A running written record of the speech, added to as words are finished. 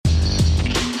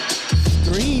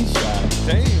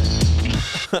saying.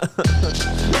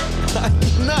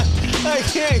 I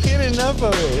can't get enough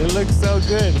of it. It looks so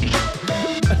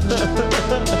good.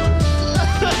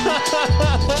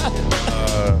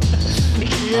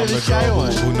 I'm the girl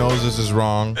who knows this is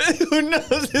wrong. Who knows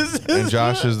this is And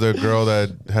Josh is the girl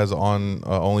that has on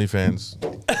OnlyFans.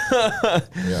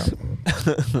 Yeah.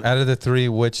 Out of the three,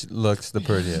 which looks the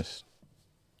prettiest?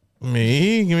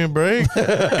 Me? Give me a break.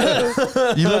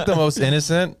 You look the most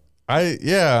innocent.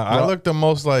 I look the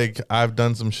most like I've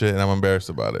done some shit and I'm embarrassed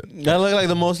about it. I look like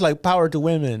the most like power to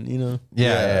women, you know.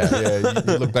 Yeah.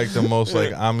 You look like the most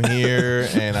like I'm here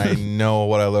and I know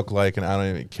what I look like and I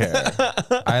don't even care.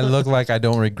 I look like I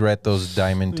don't regret those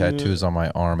diamond tattoos on my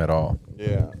arm at all.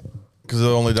 Yeah. Because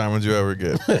they're the only diamonds you ever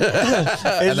get.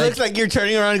 It looks like you're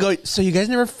turning around and going, so you guys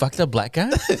never fucked a black guy?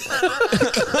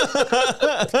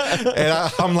 And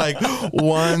I'm like,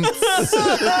 once.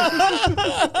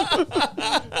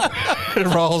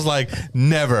 And Raul's like,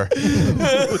 never.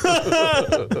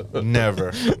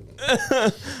 Never.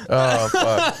 Oh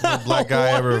fuck! No black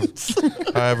guy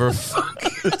I ever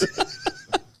fucked.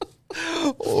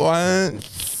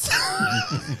 Once.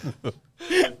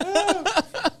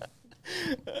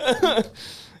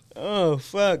 Oh,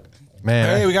 fuck.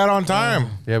 Man, Hey, we got on time.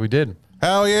 yeah, we did.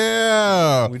 Hell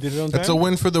yeah. We did it on That's a time?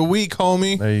 win for the week,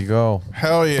 homie. There you go.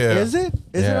 Hell yeah. Is it?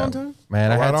 Is it Yeah. on time?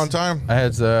 Man, Right on time. I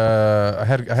had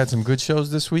some good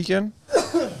shows this weekend.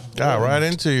 Got right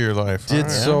into your life. Did All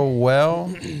right. so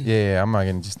well. Yeah, I'm not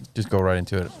gonna just go right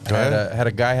into it. Go ahead. Had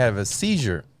a guy have a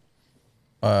seizure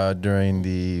during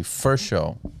the first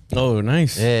show. Oh,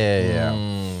 nice. Yeah.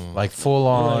 Like full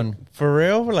on. For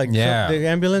real? Like, Yeah. the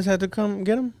ambulance had to come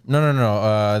get him? No.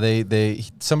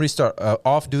 Somebody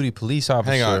off-duty police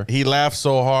officer. Hang on. He laughed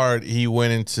so hard he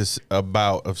went into a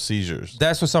bout of seizures.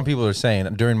 That's what some people are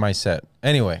saying during my set.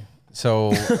 Anyway,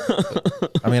 so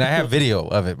I mean, I have video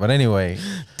of it, but anyway.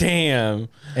 Damn.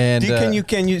 And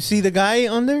Can you see the guy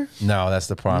on there? No, that's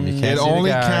the problem. You can't It see the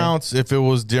only guy. counts if it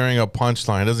was during a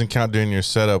punchline. It doesn't count during your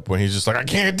setup when he's just like, I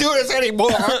can't do this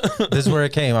anymore. This is where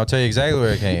it came. I'll tell you exactly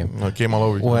where it came. It came all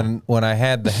over you. When I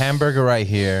had the hamburger right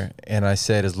here, and I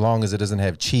said, as long as it doesn't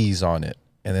have cheese on it,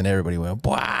 and then everybody went,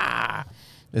 "Wah!"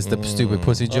 It's the stupid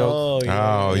pussy joke. Oh,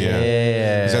 yeah. Oh, yeah.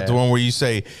 Yeah. Is that the one where you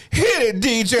say, hit it,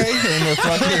 DJ? And the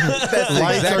fucking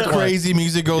lights exact are one. crazy,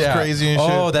 music goes Yeah. crazy and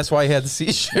shit. Oh, that's why he had the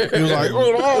seizure. He was like,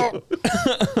 oh.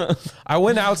 I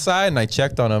went outside and I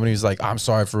checked on him, and he was like, "I'm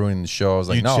sorry for ruining the show." I was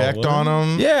like, You "No." checked on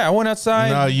him? Yeah, I went outside.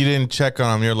 No, you didn't check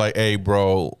on him. You're like, hey,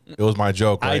 bro, it was my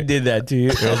joke, right? I did that to you.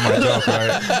 It was my joke,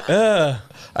 right?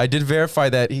 I did verify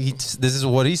that this is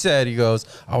what he said. He goes,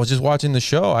 "I was just watching the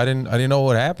show. I didn't know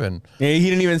what happened." Yeah, he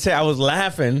didn't even say I was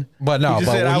laughing. But no, He just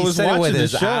but said, when I he was said it with watching the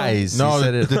his show. eyes. No, he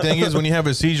said it. the thing is, when you have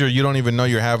a seizure, you don't even know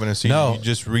you're having a seizure. No. You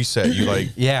just reset. You like,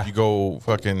 Yeah. you go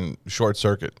fucking short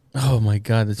circuit. Oh, my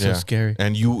God. That's so scary.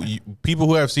 And you people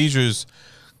who have seizures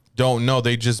don't know.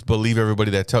 They just believe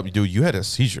everybody that tells you, dude, you had a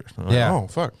seizure. I'm like, Yeah. oh,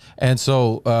 fuck. And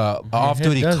so,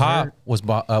 off-duty does cop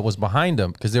hurt. was behind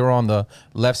him because they were on the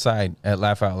left side at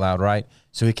Laugh Out Loud, right?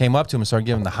 So he came up to him and started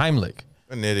giving him the Heimlich.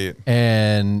 An idiot.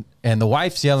 And the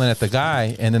wife's yelling at the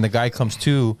guy, and then the guy comes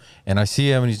to, and I see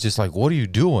him, and he's just like, "What are you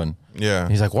doing?" Yeah.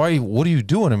 And he's like, what are you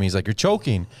doing to me? He's like, "You're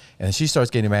choking." And then she starts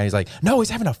getting mad. He's like, "No, he's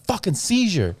having a fucking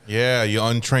seizure." Yeah, you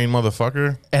untrained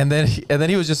motherfucker. And then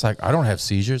he was just like, "I don't have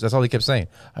seizures." That's all he kept saying.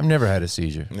 "I've never had a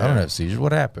seizure. I don't have seizures.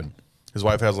 What happened?" His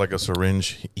wife has like a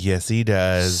syringe. Yes, he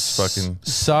does. Fucking.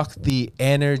 Suck the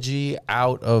energy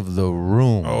out of the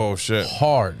room. Oh, shit.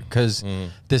 Hard. Because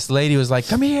this lady was like,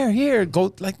 "Come here,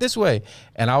 go like this way."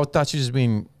 And I thought she was just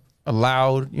being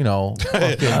loud, you know.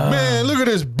 Man, look at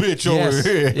this bitch over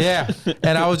here. Yeah.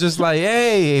 And I was just like,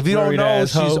 "Hey, if you don't Worried know, ass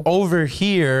she's hoe. over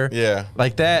here." Yeah.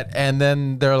 Like that. And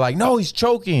then they're like, "No, he's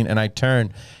choking." And I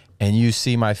turn, and you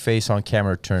see my face on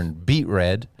camera turn beet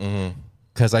red.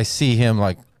 Because I see him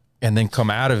like, and then come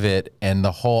out of it, and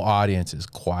the whole audience is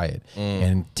quiet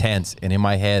and tense. And in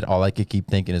my head, all I could keep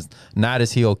thinking is, not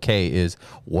is he okay, is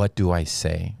what do I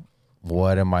say?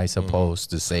 What am I supposed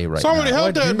to say right Somebody now?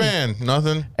 help that man.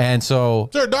 Nothing. And so Is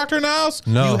there a doctor in the house?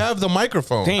 No. You have the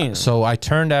microphone. Damn. So I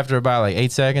turned after about like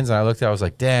 8 seconds, and I looked at it, I was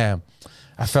like, damn,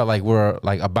 I felt like we're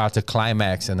like about to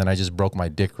climax, and then I just broke my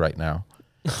dick right now.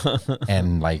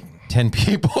 And like 10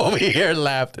 people over here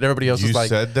laughed, and everybody else You was like,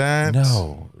 said that?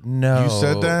 no. You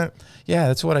said that? Yeah,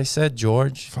 that's what I said,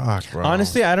 George. Fuck, bro.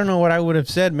 Honestly, I don't know what I would have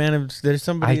said, man. If there's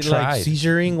somebody I tried. like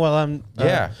seizuring while I'm,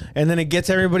 Yeah. and then it gets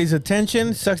everybody's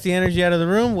attention, sucks the energy out of the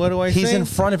room. What do I He's say? in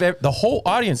front of the whole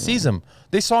audience sees him.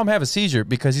 They saw him have a seizure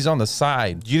because he's on the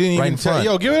side. You didn't right even in tell. front.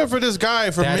 Yo, give it up for this guy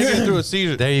for That's- making it through a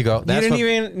seizure. There you go. You That's didn't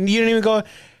what- even go,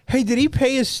 Hey, did he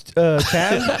pay his tab?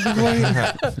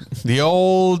 The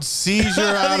old seizure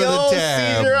out The of old the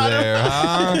tab seizure out of- there,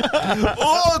 huh?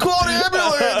 Oh, call the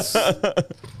ambulance.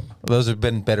 Those have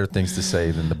been better things to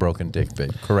say than the broken dick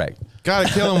bit. Correct. Gotta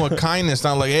kill him with kindness.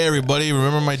 Not like, hey, everybody,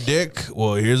 remember my dick?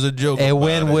 Well, here's a joke. It about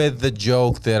went it. with the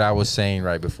joke that I was saying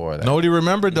right before that. Nobody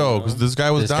remembered though, because this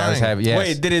guy was This guy dying. was having, yes.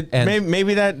 Wait, did it? And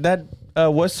Maybe that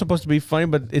was supposed to be funny,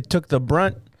 but it took the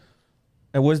brunt.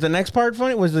 And was the next part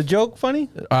funny? Was the joke funny?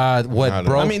 what I don't know.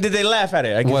 broke? I mean, did they laugh at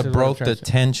it? I guess what is broke I'm the trying to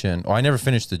say. tension? Oh, I never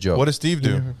finished the joke. What does Steve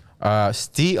do?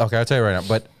 Steve, okay, I'll tell you right now.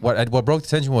 But what broke the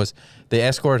tension was they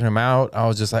escorted him out. I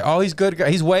was just like, oh, he's good.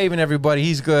 He's waving everybody.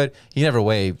 He's good. He never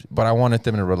waved, but I wanted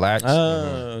them to relax.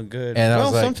 Oh, good. And I well,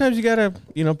 was like- sometimes you gotta,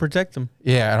 protect them.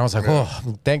 Yeah, and I was like, oh,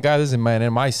 thank God this isn't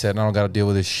in my set, and I don't got to deal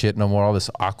with this shit no more, all this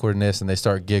awkwardness, and they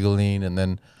start giggling, and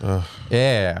then,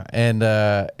 yeah, and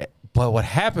but what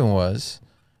happened was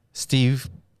Steve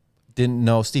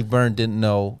Byrne didn't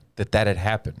know that had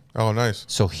happened, Oh, nice.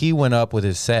 so he went up with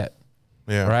his set,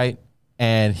 Yeah. right,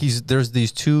 and there's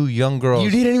these two young girls. You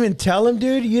didn't even tell him,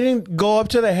 dude. You didn't go up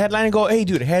to the headline and go, "Hey,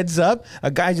 dude, heads up! A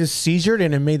guy just seizured,"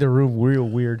 and it made the room real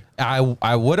weird. I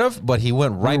would have, but he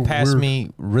went right past me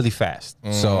really fast,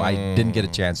 so I didn't get a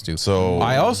chance to. So-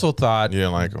 I also thought, You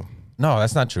didn't like him. no,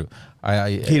 that's not true.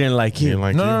 He didn't like He you. didn't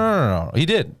like No, you. no. He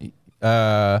did. He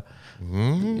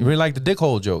really liked the dick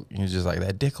hole joke. He was just like,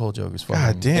 that dick hole joke is fucking.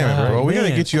 God damn, bro. We gotta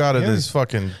man. get you out of Yeah. this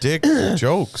fucking dick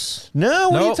jokes. No,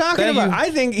 what are you Nope, talking thank about? you.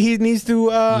 I think he needs to.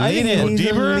 I think Lean he in. needs to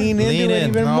Deeper? lean into Lean it in.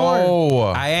 even more. No.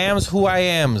 I am's who I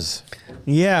am's.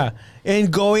 Yeah,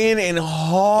 and go in and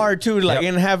hard too, like,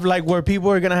 Yep. and have like where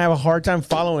people are gonna have a hard time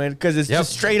following it because it's Yep.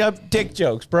 just straight up dick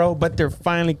jokes, bro. But they're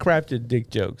finely crafted dick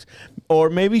jokes,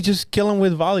 or maybe just kill them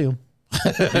with volume.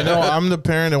 You know, I'm the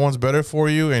parent that wants better for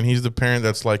you, and he's the parent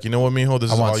that's like, you know what, mijo, this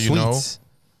I is want all you know. sweets.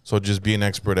 So just be an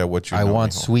expert at what you I know.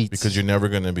 want mijo, sweets. because you're never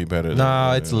gonna be better. No,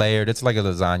 than it's layered. It's like a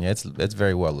lasagna. It's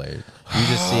very well layered. You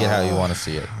just see it how you want to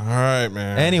see it. All right,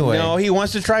 man. Anyway, No, he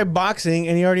wants to try boxing,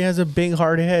 and he already has a big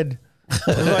hard head.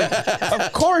 Like,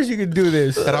 of course you could do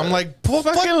this. And I'm like,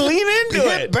 Fucking lean into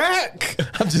hit it. back.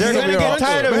 They're gonna get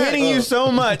tired of hitting you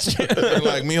so much They're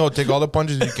like, mijo, take all the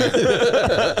punches you can.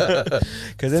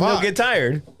 because then they'll Fuck. get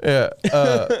tired. yeah.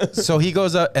 So he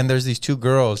goes up, and there's these two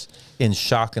girls in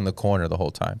shock in the corner the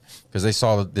whole time because they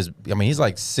saw this. I mean, he's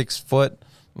like 6 foot,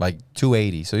 like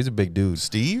 280, so he's a big dude.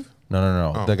 Steve?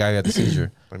 No. The guy got the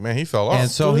seizure. Like, man, he fell off.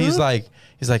 And so he's like,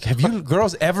 have you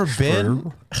girls ever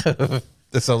been?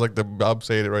 That sounds like I'm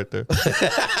saying it right there.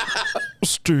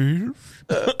 Steve.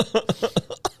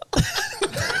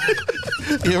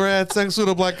 You ever had sex with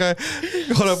a black guy?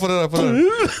 Hold up, put it up.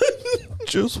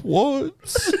 Just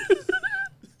once.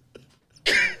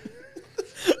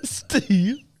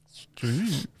 Steve,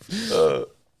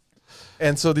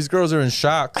 And so these girls are in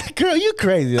shock. girl, you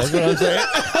crazy. That's what I'm saying.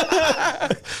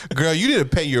 Girl, you didn't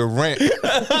pay your rent.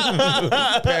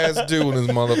 Past due in this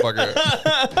motherfucker.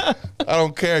 I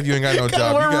don't care if you ain't got no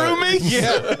job. we're You got- roommates?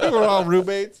 Yeah, we're all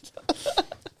roommates.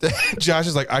 Josh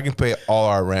is like, I can pay all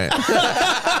our rent. With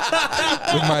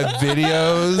my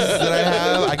videos that I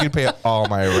have, I can pay all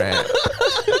my rent.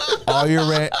 All your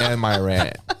rent and my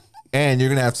rent. And you're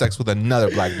going to have sex with another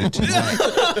black dude tonight.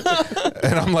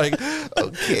 And I'm like,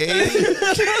 okay.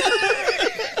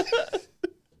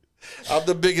 I'm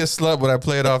the biggest slut, but I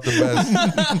play it off the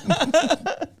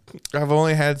best. I've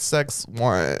only had sex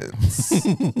once.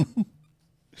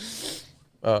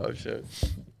 Oh shit.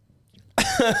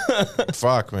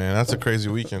 Fuck, man. That's a crazy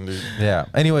weekend, dude. Yeah.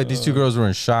 Anyway, these two girls were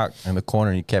in shock in the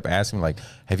corner, and he kept asking me, like,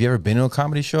 have you ever been to a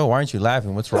comedy show? Why aren't you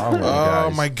laughing? What's wrong with you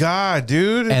guys? Oh, my God,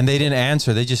 dude. And they didn't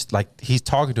answer. They just, like, he's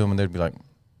talking to them, and they'd be like,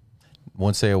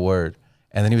 won't say a word.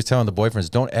 And then he was telling the boyfriends,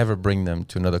 don't ever bring them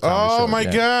to another comedy show Oh, my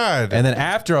again. God. And then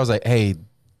after, I was like, hey,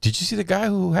 did you see the guy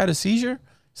who had a seizure?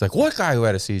 He's like, what guy who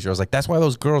had a seizure? I was like, that's why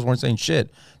those girls weren't saying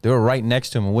shit. They were right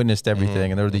next to him and witnessed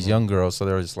everything. And there were these young girls, so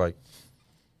they were just like,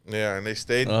 Yeah, and they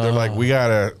stayed. They're like, we got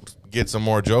to get some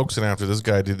more jokes in after this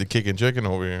guy did the kicking chicken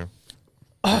over here.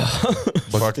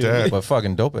 Fuck that. but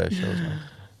fucking dope ass shows, man.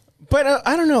 But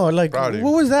I don't know. Like, Proud of you.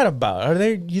 what was that about? Are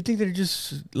they? You think they're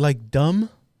just like dumb?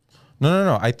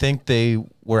 No. I think they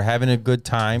were having a good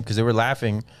time because they were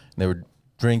laughing and they were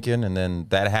drinking, and then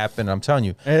that happened. I'm telling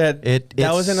you, And it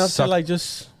that was enough to sucked. like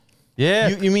just. Yeah.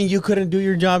 You mean you couldn't do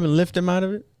your job and lift them out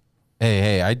of it?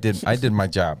 hey, I did my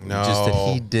job. No. Just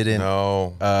that he didn't.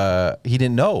 No. He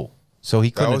didn't know, so he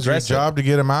That couldn't was your address job to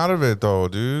get him out of it, though,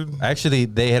 dude. it. Actually,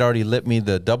 they had already lit me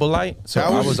the double light, so I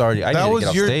was already. I that needed was to get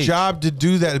off your stage. job to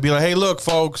do that. To be like, hey, look,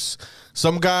 folks,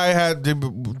 Some guy had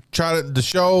to try to the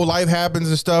show. Life happens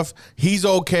and stuff. He's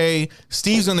okay.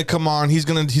 Steve's gonna come on. He's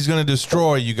gonna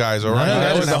destroy you guys. All right, No, you that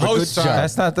guys was gonna the have a host good time.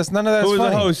 job. That's none of that. Who was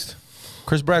funny. the host?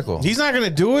 Chris Breckel. He's not gonna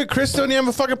do it. Chris don't even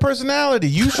have a fucking personality.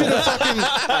 You should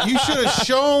have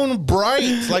shone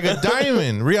bright like a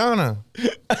diamond, Rihanna.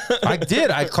 I did.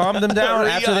 I calmed them down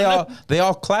after they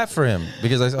all clapped for him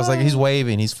because I was like, he's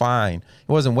waving, he's fine.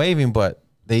 He wasn't waving, but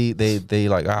they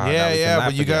like now we can laugh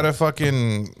but you again. gotta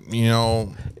fucking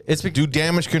It's do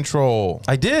damage control.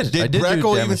 I did. Did I did do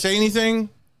Breckel even damage. say anything?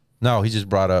 No, he just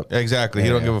brought up. Exactly. He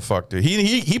Yeah, don't yeah. give a fuck, dude.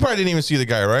 He probably didn't even see the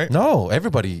guy, right? No,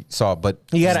 everybody saw, it, but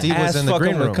You got to Steve was ass in the fuck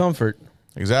green them room. with comfort.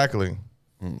 Exactly.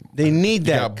 They need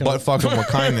Yeah, that. butt fuck him with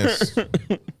kindness.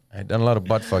 I done a lot of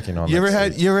butt fucking on. You that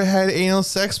ever stage. had anal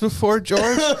sex before,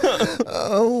 George?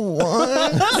 Oh,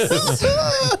 once.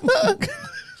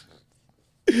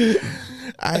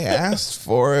 I asked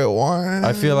for it once.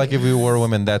 I feel like if we were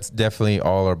women, that's definitely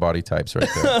all our body types right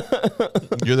there.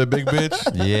 You're the big bitch.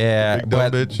 Yeah, Big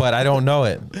dumb but, bitch. but I don't know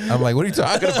it. I'm like, what are you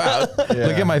talking about? Yeah.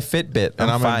 Look at my Fitbit.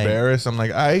 And I'm fine. embarrassed. I'm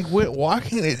like, I went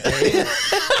walking today.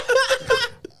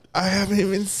 I haven't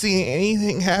even seen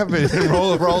anything happen. And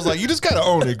Roll's like, you just gotta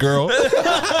own it, girl.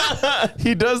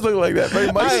 He does look like that very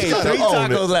much. I ate 3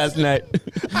 tacos last night.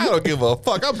 I don't give a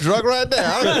fuck. I'm drunk right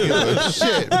now. I don't give a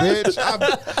shit, bitch.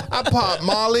 I popped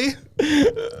Molly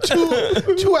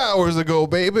 2 hours ago,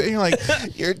 baby. And you're like,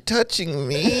 you're touching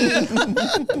me.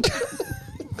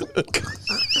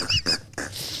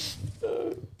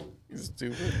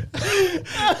 Stupid.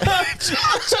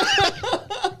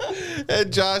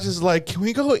 And Josh is like, can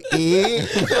we go eat?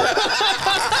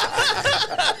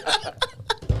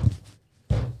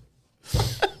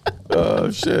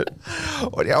 Oh shit.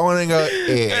 Or do y'all want to go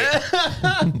eat?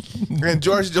 And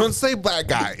George, don't say black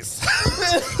guys.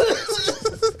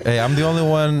 Hey, I'm the only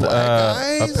one.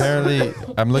 guys. Apparently,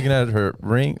 I'm looking at her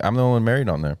ring. I'm the only one married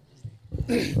on there.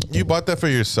 You bought that for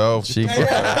yourself. She.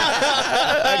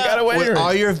 I got away. With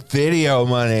all your video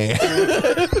money.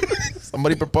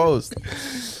 Somebody proposed.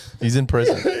 He's in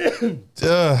prison.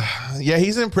 Yeah,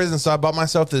 he's in prison, so I bought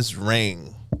myself this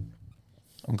ring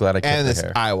I'm glad I kept and the this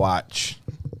hair. iWatch.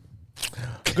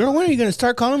 Girl, when are you going to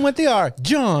start calling them what they are?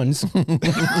 Johns. They're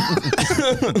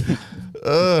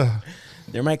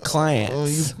my Oh,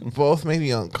 clients. you both made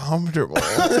me uncomfortable.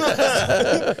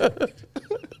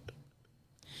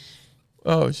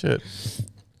 Oh shit!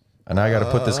 And I got to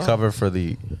put this cover for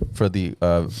the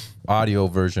audio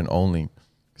version only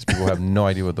because people have no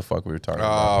idea what the fuck we were talking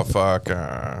about. Oh, fuck.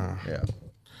 Yeah.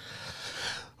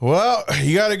 Well,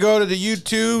 you got to go to the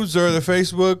YouTubes or the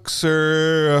Facebooks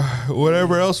or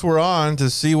whatever else we're on to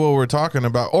see what we're talking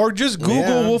about. Or just Google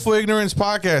Yeah. Willful Ignorance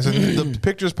Podcast and the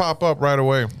pictures pop up right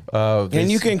away.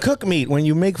 And you can cook meat when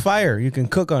you make fire. You can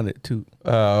cook on it too.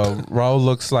 Raul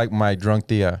looks like my drunk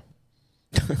tia.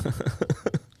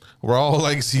 We're all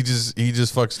like, he just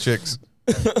fucks chicks.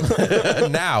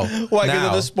 Now, Why? now. Because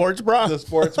of the sports bra? The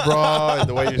sports bra and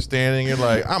the way you're standing, you're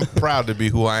like, I'm proud to be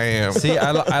who I am. See,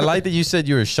 I like that you said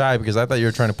you were shy because I thought you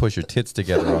were trying to push your tits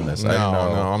together on this. I didn't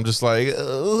know. No, I'm just like, ugh.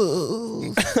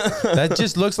 That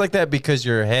just looks like that because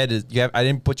your head is. I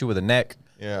didn't put you with a neck.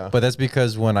 Yeah. But that's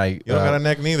because when I You don't got a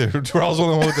neck neither. Charles the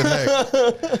one with the neck.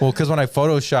 well, because when I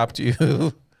photoshopped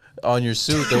you on your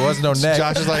suit, there was no neck.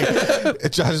 Josh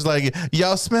is like,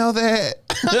 y'all smell that?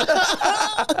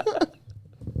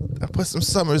 I put some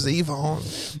Summer's Eve on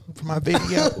for my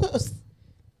videos.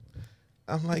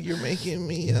 I'm like, you're making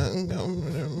me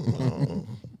uncomfortable.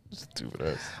 Stupid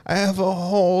ass. I have a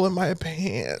hole in my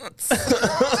pants.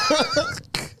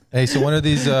 Hey, so when are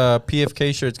these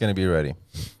PFK shirts gonna be ready?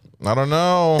 I don't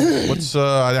know. What's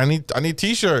I need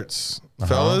t-shirts,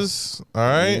 fellas. All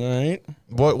right. All right.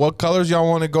 What colors y'all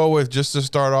want to go with just to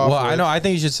start off Well, with? I know. I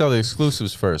think you should sell the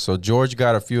exclusives first. So George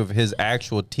got a few of his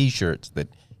actual T-shirts that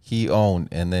he owned,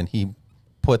 and then he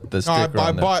put the No, sticker I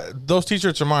on them. bought those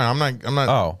t-shirts are mine. I'm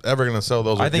not ever gonna sell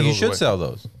those. or I think give you those should away. sell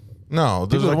those. No,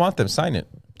 there's People like, want them. Sign it,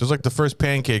 there's like the first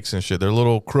pancakes and shit. They're a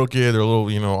little crooked. They're a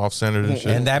little off-centered and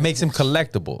shit. and that makes them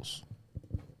collectibles.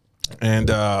 And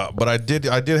but I did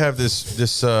have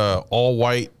this all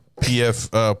white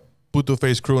PF Puto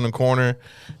Face Crew in the corner,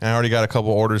 and I already got a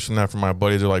couple orders from that from my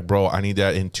buddies. They're like, bro, I need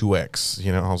that in 2X.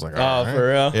 I was like, all right. For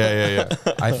real? Yeah.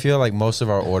 I feel like most of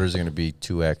our orders are going to be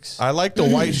 2X. I like the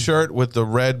white shirt with the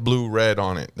red, blue, red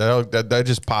on it. That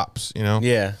just pops.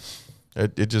 Yeah.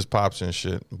 It just pops and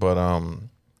shit. But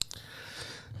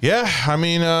yeah, I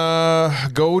mean,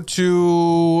 go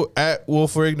to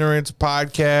 @Willful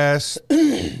Podcast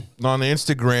on the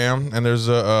Instagram, and there's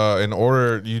an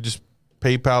order. You just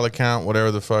PayPal account,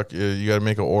 whatever the fuck. You got to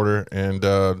make an order and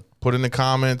Put in the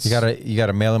comments. You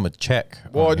gotta mail him a check.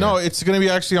 Well, on no, here. it's going to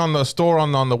be actually on the store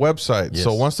on the website. Yes.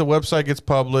 So once the website gets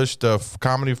published, the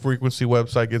Comedy Frequency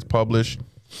website gets published,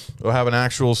 we'll have an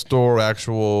actual store,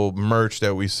 actual merch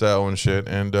that we sell and shit.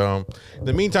 And in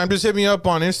the meantime, just hit me up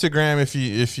on Instagram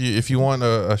if you want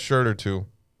a shirt or two.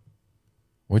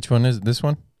 Which one is this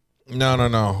one?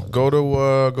 No. Go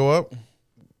up.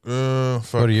 Go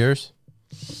Fuck. to yours.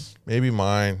 Maybe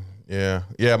mine. Yeah,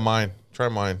 mine. Try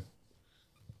mine.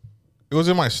 It was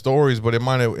in my stories, but it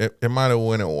might have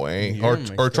went away. You're in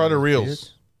my Or try the stories,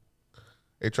 reels.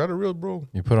 Hey, try the reels, bro.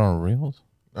 You put on reels?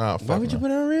 Ah, fuck. Why would you put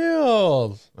on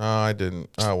reels? No, I didn't.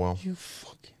 Oh well. You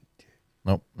fucking.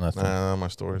 Nope, nothing. Nah, my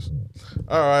stories.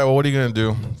 All right. Well, what are you gonna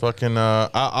do? Fucking.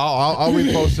 I'll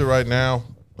repost it right now.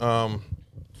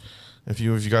 If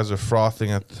you guys are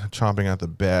chomping at the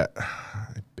bit,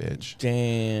 bitch.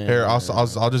 Damn. Here, I'll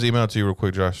just email it to you real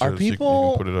quick, Josh. Are so you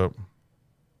people- can put it up?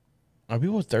 Are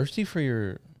people thirsty for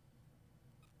your?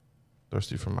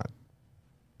 Thirsty for my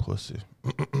pussy?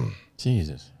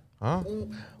 Jesus. Huh?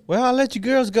 Well, I'll let you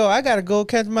girls go. I gotta go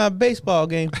catch my baseball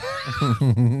game.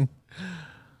 Are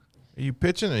you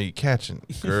pitching or are you catching?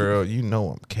 Girl, you know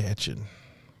I'm catching.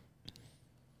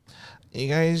 You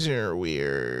guys are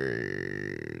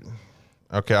weird.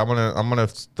 Okay, I'm gonna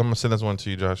send this one to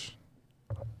you, Josh.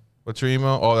 What's your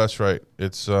email? Oh, that's right.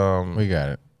 It's We got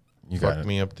it. You got fuck it.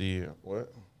 me up the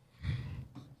what?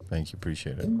 Thank you.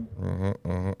 Appreciate it.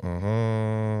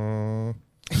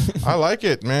 I like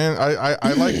it, man.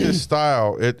 I like this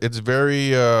style. It's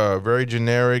very very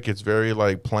generic. It's very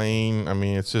like plain. I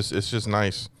mean, it's just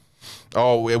nice.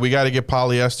 Oh, we got to get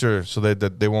polyester so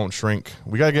that they won't shrink.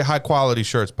 We got to get high quality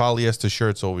shirts, polyester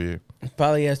shirts over here.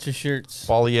 Polyester shirts.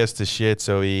 Polyester shirts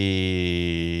over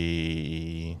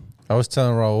here. I was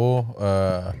telling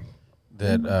Raul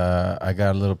that I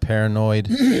got a little paranoid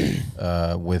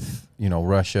with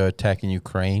Russia attacking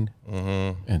Ukraine,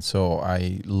 and so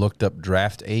I looked up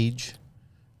draft age,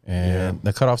 and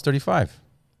the cutoff's 35.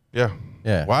 Yeah.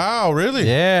 Yeah. Wow, really?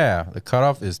 Yeah, the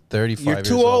cutoff is 35. You're years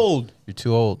too old. You're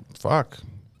too old. Fuck.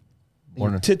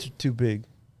 Your tits are too big.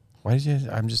 Why did you?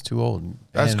 I'm just too old.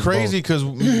 That's And crazy because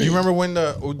you remember when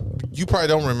you probably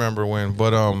don't remember when,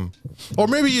 but or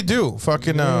maybe you do.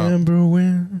 Fucking Remember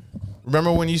when?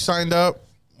 remember when you signed up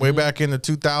way back in the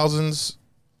 2000s,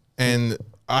 and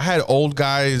I had old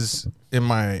guys in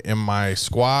my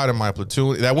squad, in my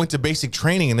platoon that went to basic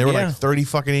training, and they were Yeah. like 30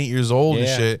 fucking 8 years old and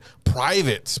Yeah. shit.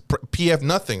 Privates, PF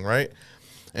nothing, right?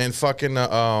 And fucking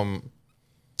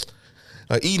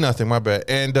E nothing, my bad.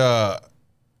 And the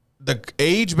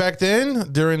age back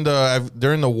then during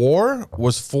the war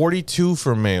was 42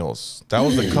 for males. That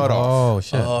was the cutoff. Oh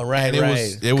shit. Oh, right, And it was-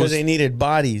 right. it Because was- they needed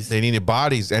bodies. They needed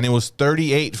bodies, and it was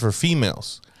 38 for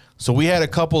females. So we had a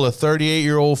couple of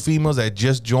 38-year-old females that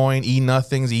just joined E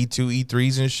nothings, E2,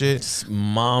 E3s and shit.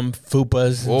 Mom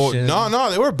fupas. and Oh shit.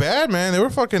 no, they were bad, man. They were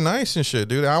fucking nice and shit,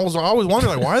 dude. I was always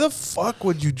wondering, like, why the fuck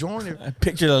would you join it? I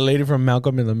pictured a lady from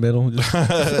Malcolm in the Middle. Just,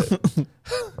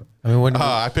 I mean, when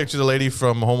I pictured the lady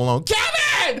from Home Alone,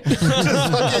 Kevin,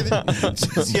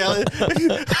 just yelling,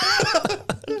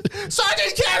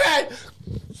 Sergeant Kevin,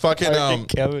 fucking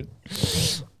Kevin.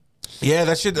 yeah,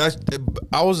 that shit.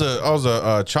 I was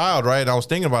a child, right? And I was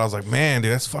thinking about it. I was like, man,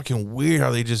 dude, that's fucking weird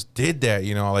how they just did that.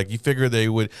 Like you figure they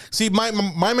would see.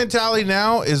 My mentality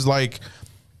now is like,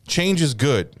 change is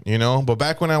good, But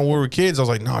back when we were kids, I was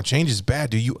like, no, change is bad,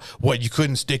 dude. You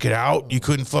couldn't stick it out? You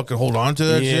couldn't fucking hold on to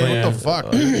that shit? Yeah. What the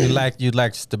fuck? you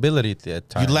lack stability at that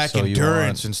time. You lack so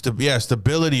endurance and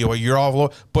stability, or you're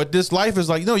all. But this life is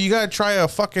like, no, you gotta try a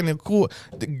fucking cool.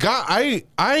 God,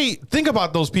 I think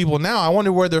about those people now. I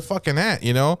wonder where they're fucking at,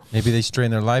 maybe they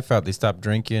strain their life out. They stop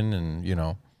drinking,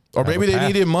 and Or maybe they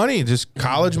needed money, just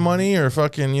college money, or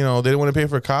fucking, they didn't want to pay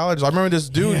for college. I remember this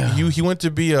dude, he went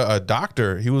to be a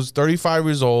doctor. He was 35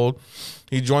 years old.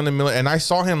 He joined the military, and I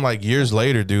saw him like years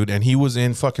later, dude, and he was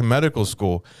in fucking medical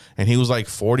school, and he was like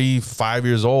 45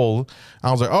 years old.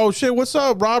 I was like, oh shit, what's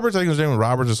up, Roberts? I think his name was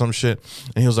Roberts or some shit.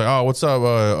 And he was like, oh, what's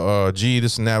up, G,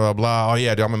 this and that, blah, blah. Oh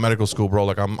yeah, dude, I'm in medical school, bro.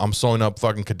 Like I'm sewing up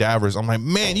fucking cadavers. I'm like,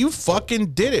 man, you fucking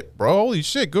did it, bro. Holy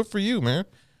shit, good for you, man.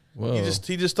 Whoa. He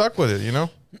just stuck with it,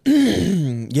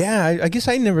 Yeah, I guess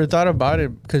I never thought about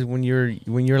it because when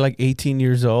you're like 18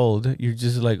 years old, you're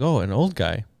just like, oh, an old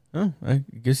guy. Oh, I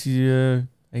guess he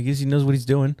knows what he's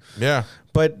doing. Yeah.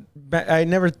 But I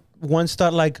never once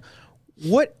thought like,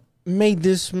 what made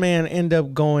this man end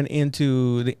up going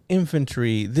into the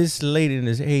infantry this late in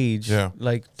his age? Yeah.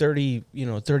 Like 30,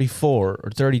 34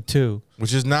 or 32.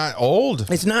 Which is not old.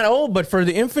 It's not old, but for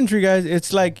the infantry guys,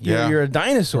 it's like Yeah. you're a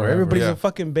dinosaur. Forever. Everybody's Yeah. a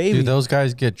fucking baby. Dude, those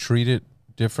guys get treated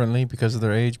differently because of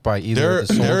their age by either They're the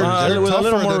soldiers. they're with a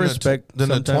little tougher more than respect than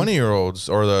the sometimes. 20-year-olds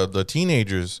or the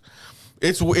teenagers.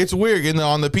 It's weird.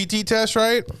 On the PT test,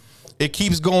 right? It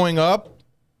keeps going up,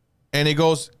 and it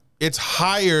goes. It's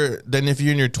higher than if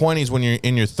you're in your 20s when you're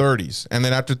in your 30s, and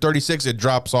then after 36, it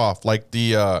drops off like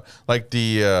the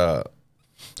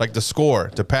score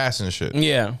to pass and shit.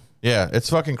 Yeah. Yeah, it's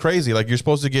fucking crazy. Like you're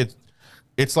supposed to get.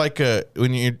 It's like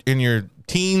when you're in your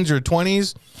teens or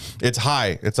 20s, it's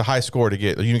high. It's a high score to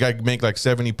get. You got to make like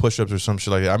 70 push-ups or some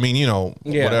shit like that. I mean,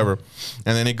 Yeah. whatever.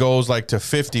 And then it goes like to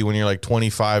 50 when you're like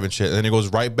 25 and shit. And then it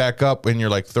goes right back up when you're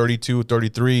like 32,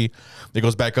 33. It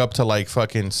goes back up to like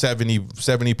fucking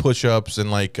 70 push-ups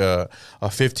and like a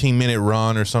 15-minute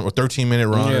run or something, or 13-minute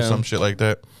run or Yeah. some shit like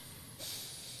that.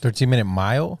 13-minute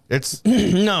mile. It's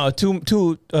No, two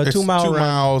it's 2 mile 2 run.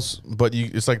 miles, but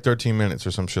it's like 13 minutes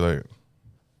or some shit like that.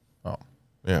 Oh.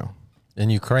 Yeah. In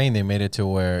Ukraine, they made it to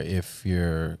where if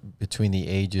you're between the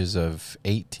ages of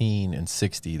 18 and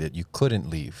 60, that you couldn't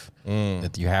leave,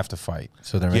 that you have to fight.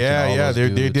 So they're making all Yeah. those They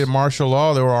dudes- did martial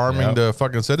law. They were arming Yep. the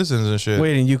fucking citizens and shit.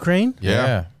 Wait, in Ukraine?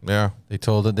 Yeah. Yeah. They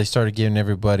told that they started giving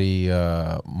everybody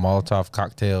Molotov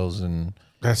cocktails and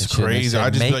That's and shit. And they crazy. said, I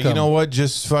just be "Make like, you 'em." know what?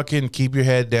 Just fucking keep your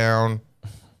head down.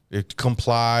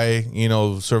 Comply,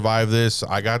 survive this.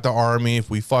 I got the army. If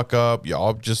we fuck up,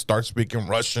 y'all just start speaking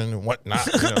Russian and whatnot.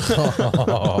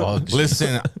 Oh,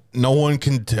 Listen, no one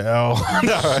can tell.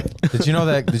 Did you know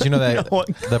that? Did you know that No.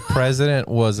 the president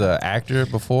was an actor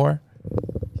before?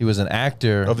 He was an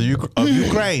actor. of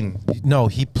Ukraine. No,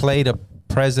 he played a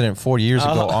president 40 years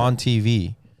ago on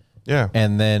TV, Yeah.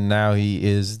 and then now he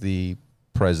is the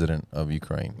president of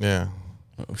Ukraine. Yeah.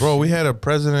 Bro, we had a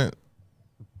president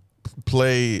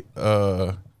play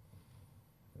what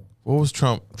was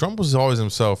Trump? Trump was always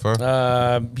himself,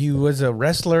 huh? He was a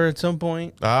wrestler at some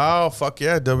point. Oh, fuck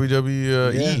yeah,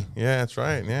 WWE. Yeah. Yeah, that's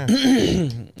right. Yeah.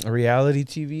 A reality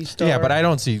TV star. Yeah, but I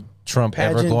don't see Trump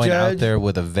ever Pageant going out judge. there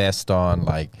with a vest on,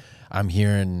 like I'm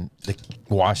here in the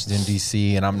Washington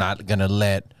D.C. and I'm not gonna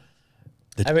let.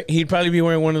 I mean, he'd probably be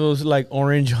wearing one of those like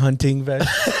orange hunting vests.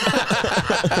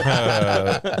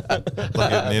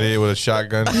 Like an idiot with a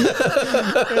shotgun.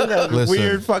 Listen,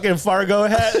 Weird fucking Fargo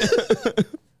hat.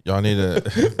 y'all need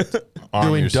to arm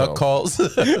Doing yourself. duck calls.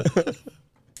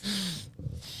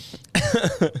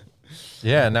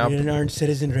 Yeah, now You're an orange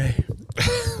citizen, Ray.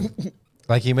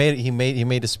 like he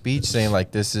made a speech saying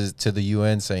like this is to the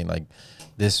UN saying like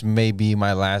this may be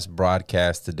my last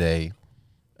broadcast today,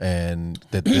 and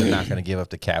that they're not going to give up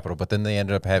the Capitol. But then they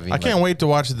ended up having. I can't wait to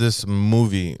watch this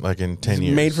movie like in 10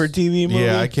 years. Made for TV movie.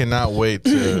 Yeah, I cannot wait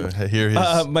to hear his.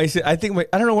 I think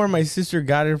I don't know where my sister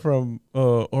got it from,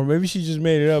 or maybe she just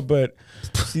made it up. But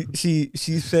she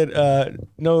said,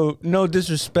 no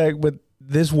disrespect, but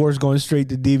this war's going straight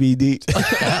to DVD.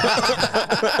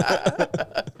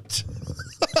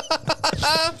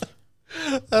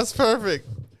 That's perfect.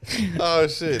 Oh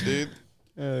shit, dude.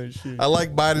 Oh shit! I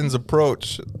like Biden's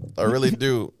approach. I really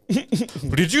do.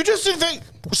 But did you just think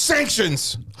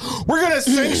sanctions? We're gonna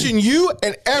sanction you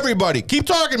and everybody. Keep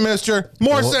talking, mister.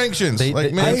 More sanctions. they- Like,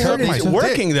 they- man, I I suck heard my it's dick.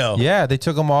 working though. Yeah, they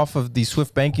took them off of the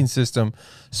SWIFT banking system.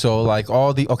 So like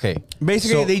all the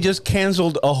Basically, so- they just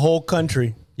canceled a whole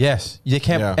country. Yes, you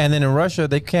can't. Yeah. And then in Russia,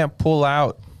 they can't pull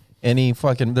out any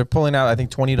fucking. They're pulling out, I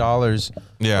think, $20.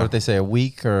 Yeah. What they say, a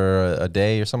week or a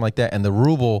day or something like that. And the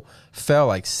ruble fell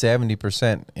like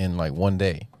 70% in like one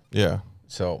day. Yeah.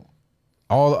 So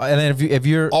and then if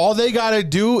you're All they gotta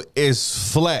do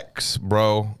is flex,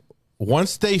 bro.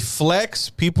 Once they flex,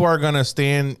 people are gonna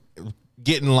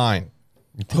get in line.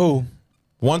 Who?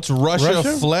 Once Russia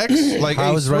Russia? flex, like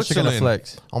How hey, is Russia gonna Switzerland,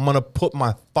 flex? I'm gonna put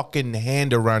my fucking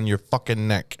hand around your fucking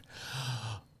neck.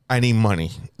 I need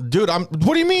money, dude. What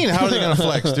do you mean? How are they gonna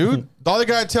flex, dude? All they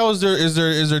gotta tell is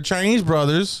their Chinese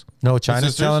brothers. no, China's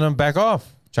sisters? telling them back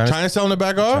off. China's telling them to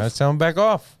back off. China's telling them back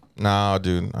off. Nah,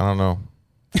 dude. I don't know.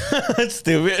 That's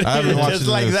stupid. I haven't watched Just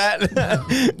the like news. that.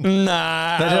 Nah,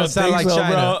 That I don't doesn't sound think like so,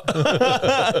 China.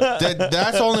 bro.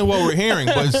 That's only what we're hearing.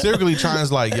 But secretly,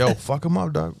 China's like, yo, fuck them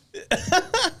up, dog.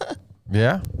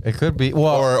 Yeah, it could be.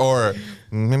 Well, Or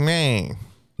man,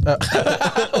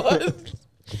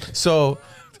 so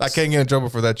I can't get in trouble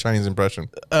for that Chinese impression.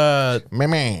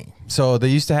 Man. So they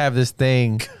used to have this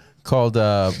thing called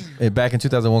back in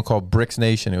 2001 called BRICS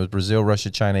Nation. It was Brazil, Russia,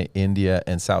 China, India,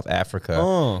 and South Africa.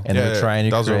 Oh. And they're trying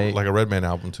to that was create like a Redman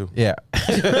album too. yeah,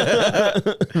 and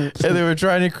they were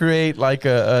trying to create like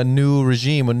a new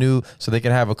regime, so they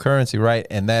can have a currency, right?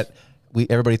 And that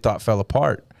everybody thought fell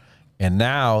apart. And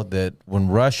now that when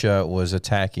Russia was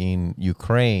attacking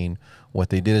Ukraine, what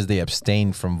they did is they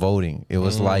abstained from voting. It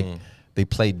was like they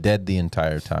played dead the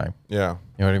entire time. Yeah.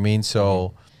 You know what I mean?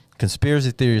 So, conspiracy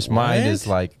theorist mind is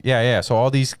like, yeah. So all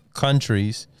these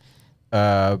countries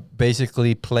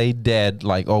basically play dead,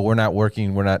 like, oh, we're not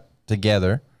working, we're not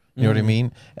together. You know what I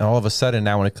mean? And all of a sudden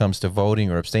now when it comes to voting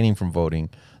or abstaining from voting,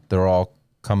 they're all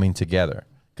coming together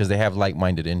because they have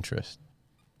like-minded interests.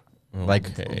 Like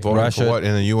Voting Russia, for what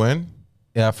in the UN?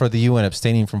 yeah, for the UN,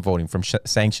 abstaining from voting, from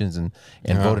sanctions and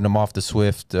voting them off the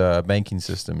SWIFT banking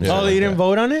system. and Yeah. stuff Oh, like they didn't that.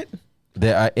 vote on it?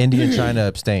 India and China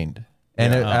abstained.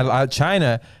 And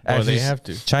China actually, have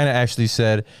to. China actually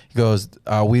said, he goes,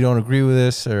 we don't agree with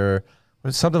this, or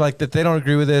something like that. They don't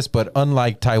agree with this, but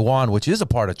unlike Taiwan, which is a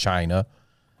part of China,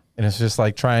 and it's just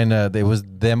like it was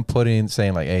them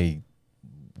saying like, hey,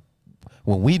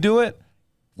 when we do it,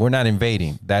 we're not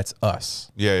invading. That's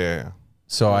us. Yeah.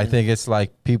 So I think it's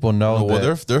like people know Oh, well,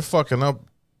 that. they're fucking up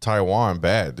Taiwan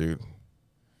bad, dude.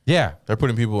 Yeah. They're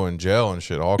putting people in jail and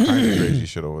shit. All kinds of crazy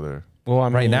shit over there. Well, I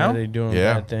mean, Right now? are they doing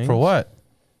Yeah. bad things? For what?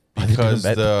 Because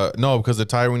Bad- the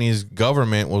Taiwanese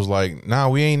government was like, nah,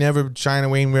 we ain't never China,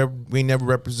 we ain't never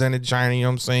represented China, you know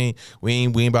what I'm saying? We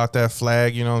ain't about that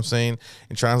flag, you know what I'm saying?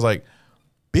 And China's like,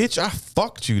 bitch, I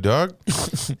fucked you, dog.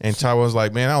 And Taiwan's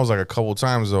like, man, that was like a couple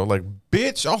times though. Like,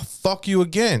 bitch, I'll fuck you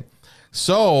again.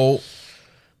 So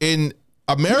in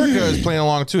America is playing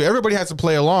along too. Everybody has to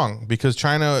play along because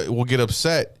China will get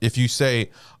upset if you say,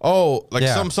 oh, like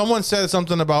Yeah. someone said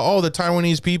something about, oh, the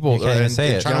Taiwanese people. You can't even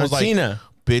say it. China John was like, Cena.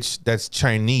 bitch, that's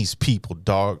Chinese people,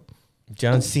 dog.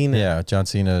 John Cena. Yeah, John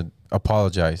Cena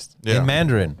apologized Yeah. in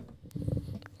Mandarin.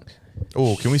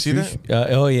 Oh, can we see that?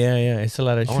 Oh, yeah. It's a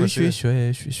lot of I wanna see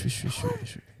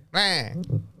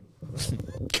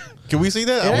Can we see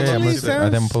that? It I wanna actually see that. I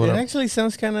didn't pull it up. actually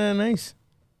sounds kind of nice.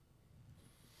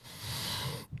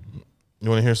 You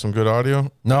want to hear some good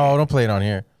audio? No, don't play it on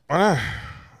here. Why not?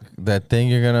 That thing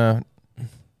you're gonna.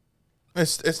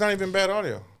 It's not even bad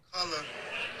audio. Color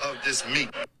of this meat.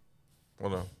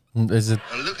 Hold on. Is it?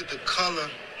 Now look at the color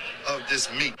of this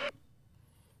meat.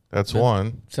 That's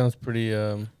one. Sounds pretty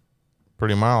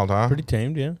Pretty mild, huh? pretty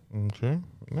tamed, yeah. Okay.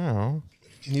 Now.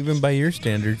 Even by your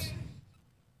standards.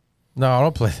 No,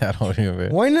 don't play that audio.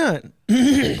 Man. Why not?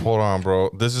 Hold on, bro.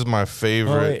 This is my Oh,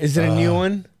 favorite wait, is it a new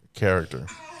one? character.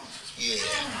 Yeah,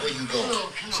 where you go?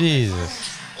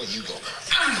 Jesus. Where you go?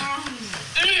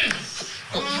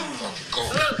 Where you fucking go?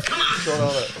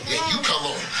 Yeah, you come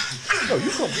on. No, you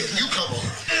come. Yeah, you come on.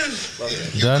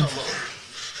 Yeah, you Done? come on.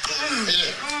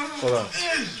 Yeah. Hold on.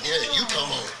 Yeah, you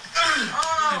come on.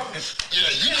 Yeah,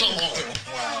 you come on.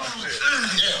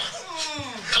 Yeah.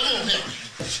 Come on here.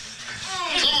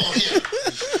 Come on here.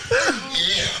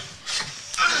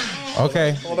 Yeah. Okay.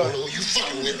 Hold on. You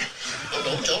fucking with me.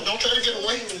 Don't try to get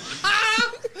away.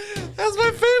 That's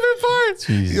my favorite part.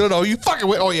 Jesus. You know, you fucking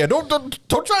wait. Oh yeah, don't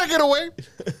try to get away.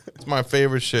 It's my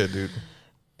favorite shit, dude.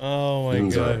 Oh my 现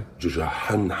在 god. 就是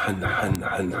很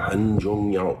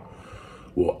重要，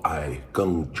我爱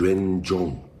更尊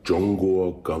重中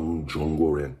国，更中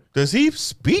国人。 Does he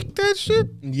speak that shit?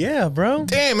 Yeah, bro.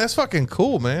 Damn, that's fucking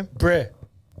cool, man. Bruh.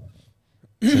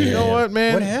 You know what,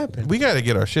 man? What happened? We got to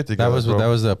get our shit together. That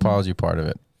was the apology part of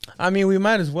it. I mean, we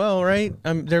might as well, right?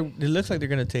 It looks like they're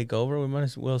gonna take over. We might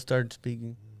as well start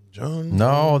speaking. John.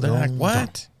 No, they're like,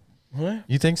 what? What?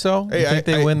 You think so? Hey, you think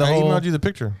they win the I whole? emailed you the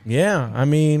picture. Yeah, I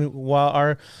mean,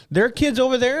 while their kids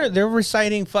over there, they're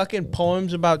reciting fucking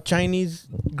poems about Chinese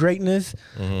greatness,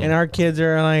 and our kids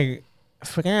are like,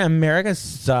 "Fucking America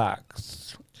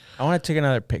sucks." I want to take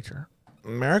another picture.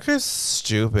 America's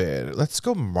stupid. Let's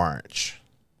go march.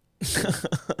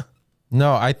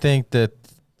 No, I think that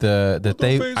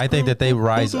face I think that they group,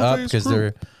 rise put the up face because group,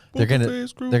 they're put the gonna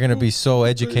face group, they're gonna be put so the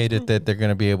face educated group. that they're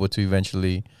gonna be able to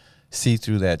eventually see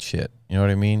through that shit. You know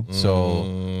what I mean? So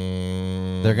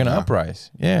they're gonna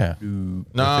uprise. Yeah.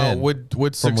 Nah, Within.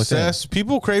 with From success,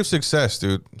 people crave success,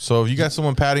 dude. So if you got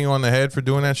someone patting you on the head for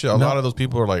doing that shit, a lot of those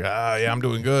people are like, yeah, I'm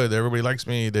doing good. Everybody likes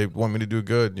me. They want me to do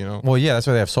good, you know. Well, yeah, that's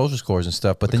why they have social scores and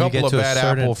stuff. But A then you couple get of to a bad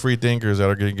certain apple free thinkers that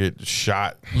are gonna get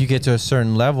shot. you get to a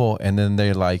certain level, and then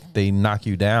they knock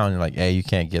you down. You're like, hey, you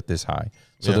can't get this high.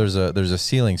 So Yeah. there's a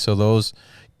ceiling. So those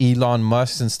Elon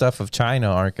Musk and stuff of China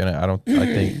aren't gonna. I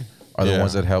think are the Yeah.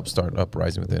 ones that help start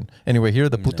uprising within. Anyway, here are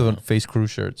the Puto Face Crew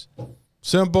shirts.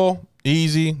 Simple,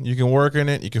 easy. You can work in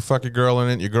it. You can fuck your girl in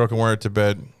it. Your girl can wear it to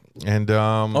bed. And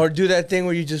Or do that thing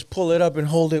where you just pull it up and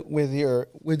hold it with your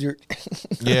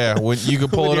yeah, when you can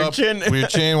pull With it your up chin. with your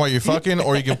chin while you're fucking,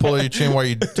 or you can pull your chin while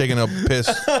you're taking a piss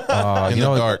in You the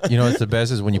know, dark. you know what's the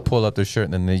best is when you pull up their shirt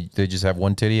and then they just have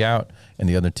one titty out and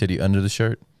the other titty under the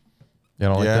shirt. You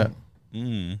don't Yeah. like that?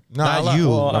 No, Not you.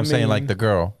 well, I'm I saying mean- like the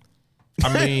girl,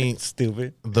 I mean,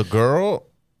 stupid. the girl.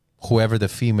 whoever the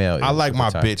female is. I like at my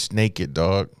the time. bitch naked,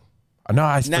 dog. No,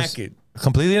 I Naked.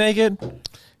 completely naked.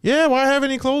 Yeah, why have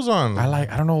any clothes on? I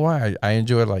don't know why. I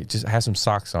enjoy it. Like, just have some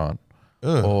socks on.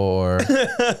 Ugh. Or,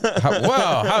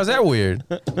 wow, how's that weird?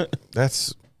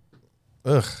 That's,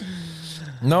 ugh.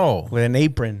 No. With an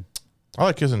apron. I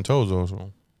like kissing toes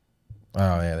also.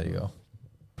 Oh, yeah, there you go.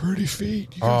 Pretty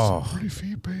feet. You got some pretty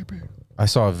feet, baby. I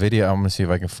saw a video. I'm gonna see if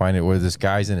I can find it where this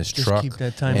guy's in his Just truck keep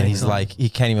that time and he's on. like, he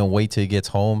can't even wait till he gets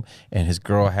home, and his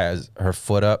girl has her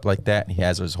foot up like that, and he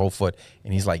has his whole foot,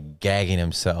 and he's like gagging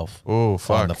himself Oh,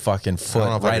 fuck. on the fucking know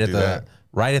foot if I could do that.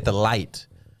 right at the light,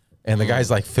 and the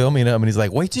guy's like filming him, and he's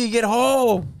like, wait till you get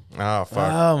home. Oh,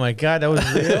 fuck. Oh my God, that was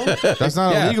real. That's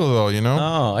not Yeah. illegal, though, you know?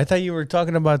 Oh, I thought you were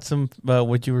talking about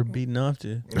what you were beating off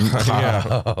to.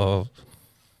 Yeah. Oh,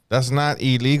 That's not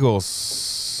illegal.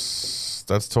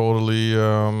 That's totally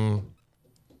let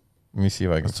me see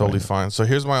if I can. that's totally find fine. So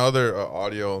here's my other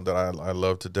audio that I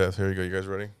love to death. Here you go. You guys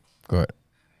ready? it. Go ahead.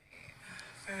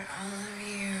 For all of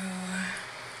you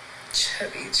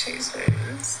chubby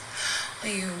chasers, all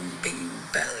you big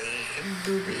belly,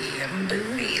 booby, and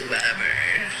booty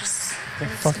lovers. What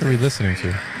the fuck are we listening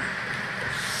to?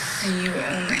 And you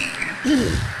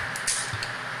only.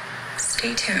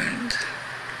 Stay tuned.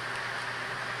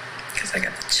 Because I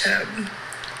got the chub.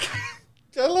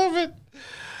 I love it.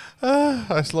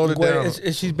 I slowed it down.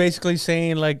 Is she basically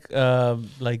saying like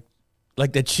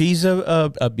that she's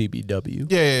a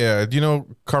BBW? Yeah. Do you know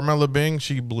Carmela Bing?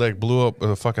 She like blew up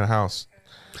a fucking house.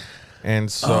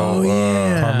 And so Oh,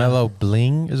 yeah. Carmelo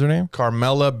Bling is her name.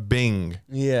 Carmela Bing.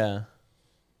 Yeah.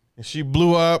 She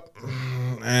blew up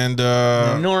and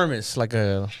Enormous, like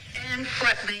a. And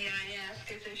what may I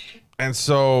ask is she? and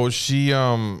so she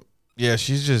yeah,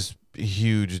 she's just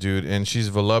huge, dude, and she's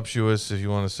voluptuous, if you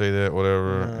want to say that,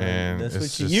 whatever. And That's it's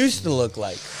what she just- used to look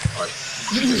like.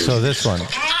 So this one,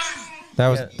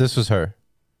 this was her,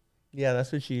 Yeah,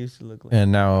 that's what she used to look like.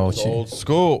 and now It's she. old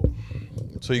school.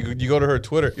 So you go to her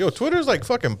Twitter. Yo, Twitter's like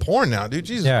fucking porn now, dude.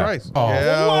 Jesus Yeah. Christ. Oh.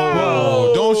 Yeah.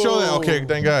 Whoa. Don't show that. Okay,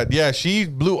 thank God. Yeah, she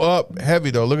blew up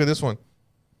heavy though. Look at this one.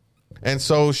 And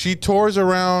so she tours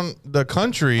around the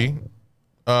country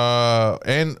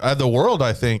and the world,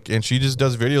 I think, and she just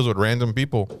does videos with random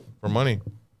people for money.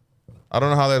 I don't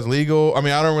know how that's legal. I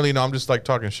mean, I don't really know. I'm just like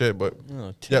talking shit, but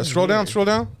Oh, 10 yeah, scroll down.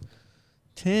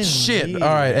 10 Shit. years. All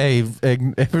right. Hey,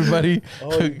 everybody.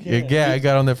 Oh, you can't. Yeah, I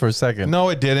got on there for a second. No,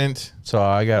 it didn't. So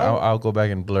I'll go back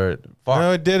and blur it. Fuck.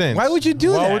 No, it didn't. Why would you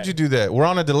do Why that? would you do that? We're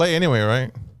on a delay anyway,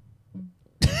 right?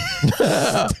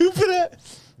 Stupid.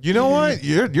 You know what?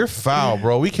 You're foul,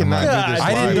 bro. We cannot do this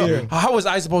I live. didn't dude. know. How was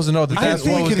I supposed to know that that's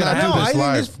what was think going to I know. happen? this I think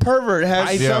live. this pervert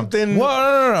has Yeah. something.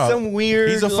 Well, no. Some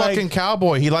weird. He's a like, fucking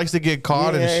cowboy. He likes to get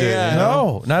caught and Yeah, shit. yeah. You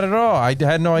know? No, not at all. I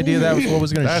had no idea that was what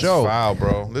was going to That's show. foul,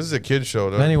 bro. This is a kid show,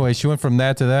 though. Anyway, she went from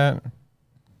that to that.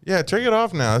 Yeah, take it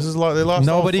off now. This is they lost.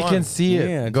 Nobody all can fun. see it.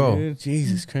 Yeah, Go. dude.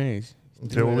 Jesus Christ.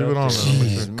 Okay, we'll leave it on.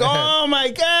 Now. Oh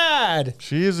my God.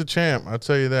 She is a champ. I'll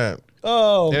tell you that.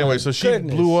 Oh. Anyway, my so she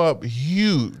goodness. blew up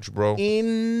huge, bro,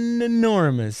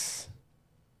 Enormous.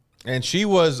 and she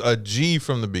was a G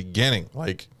from the beginning.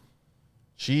 Like,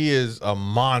 she is a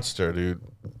monster, dude.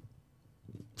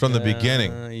 From the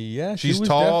beginning. Yeah, she She's was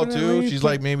tall definitely too. She's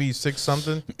like maybe 6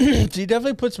 something. she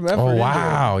definitely put some effort. Oh, into it.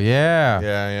 wow. Yeah.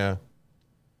 Yeah.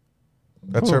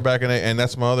 That's her back in it, and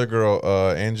that's my other girl,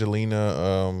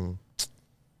 Angelina.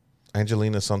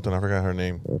 Angelina something. I forgot her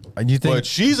name. And you think But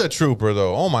she's a trooper,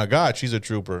 though. Oh my God, she's a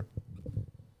trooper.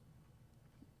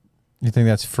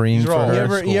 that's freeing These for are all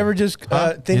her? You ever just You think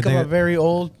of think a it- very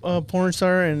old porn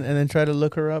star and then try to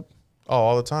look her up? Oh,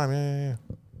 all the time. Yeah.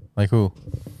 Like who?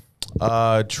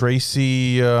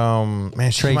 Tracy.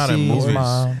 Man, she came out in Tracy's movies.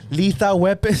 mom. Lethal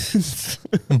Weapons.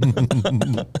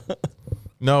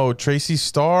 No, Tracy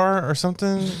Starr or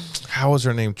something. How was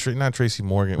her name? Not Tracy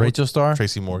Morgan. Rachel Starr?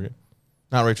 Tracy Morgan.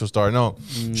 Not Rachel Starr. No,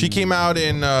 she came out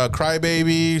in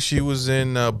Crybaby. She was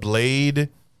in Blade.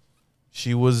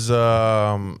 She was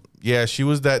she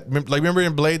was that. Like, remember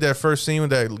in Blade, that first scene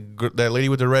with that lady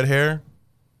with the red hair.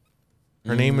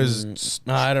 Her name is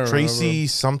I don't Tracy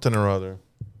something or other.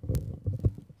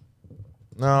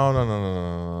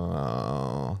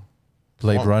 No.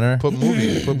 Blade Runner? Put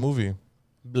movie. Put movie.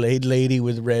 Blade lady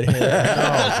with red hair.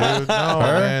 No, dude.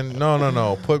 No, man.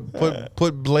 No.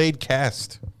 Put Blade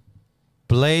cast.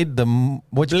 Blade,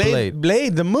 which Blade?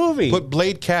 Blade, the movie. Put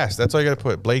Blade cast. That's all you got to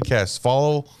put. Blade cast.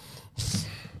 Follow.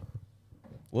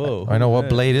 Whoa. I know what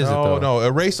Blade is it though. No.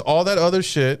 Erase all that other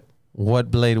shit. What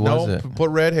Blade was No, it? put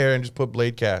red hair and just put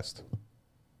Blade cast.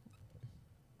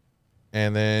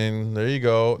 And then there you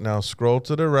go. Now scroll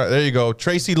to the right. There you go.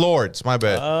 Tracy Lords. My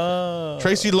bad. Oh.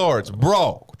 Tracy Lords,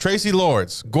 bro. Tracy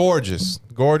Lords. Gorgeous.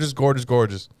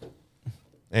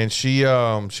 And she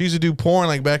used to do porn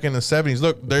like back in the 70s.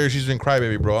 Look, there she's in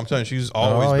Crybaby, bro. I'm telling you, she was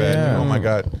always Oh, bad. yeah. Dude. Oh my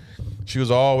God. She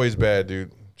was always bad,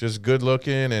 dude. Just good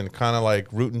looking and kind of like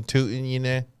rootin' tootin', you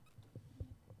know.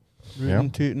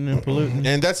 Rootin', tootin', and polluting.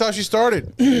 And that's how she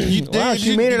started. Wow,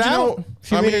 she made it you know- out.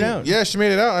 She I made mean, it out. Yeah, she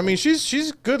made it out. I mean,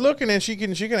 she's good looking and she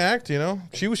can act. You know,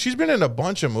 she's been in a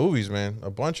bunch of movies, man,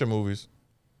 a bunch of movies.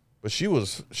 But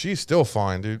she's still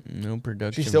fine, dude. No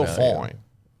production. She's still value. fine.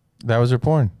 That was her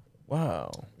porn.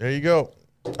 Wow. There you go.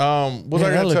 What was Man, I that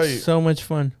gonna tell looks you? so much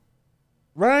fun.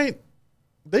 Right?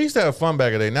 They used to have fun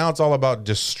back in the day. Now it's all about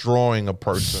destroying a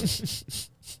person.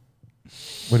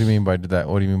 What do you mean by that?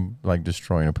 What do you mean like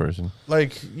destroying a person?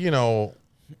 Like, you know,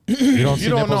 You don't see you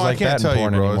don't nipples know. I like can't that in tell you,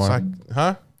 porn bro. anymore. It's like,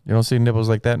 huh? You don't see nipples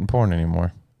like that in porn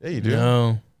anymore. Yeah, you do.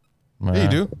 No. Yeah, you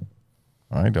do.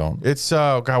 I don't. It's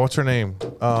God, what's her name?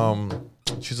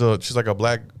 She's like a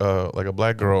black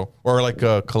girl or like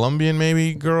a Colombian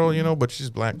maybe girl, you know, but she's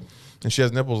black and she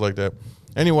has nipples like that.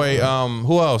 Anyway,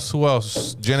 who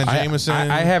else? Jenna Jameson.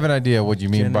 I have an idea what you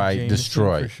mean Jenna by Jameson,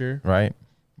 destroy, for sure. right?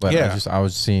 But Yeah. I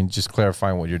was seeing, just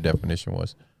clarifying what your definition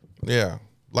was. Yeah,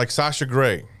 like Sasha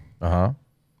Grey.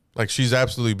 Like she's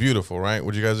absolutely beautiful, right?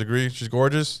 Would you guys agree? She's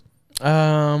gorgeous.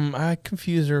 I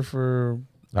confuse her for.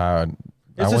 I It's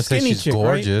a wouldn't say skinny she's chick, right?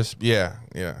 gorgeous. Yeah,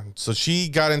 yeah. So she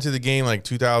got into the game like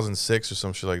 2006 or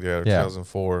some shit like that, or Yeah.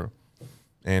 2004,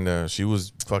 and she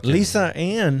was fucking Lisa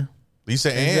Ann. Lisa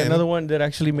Is Ann. another one that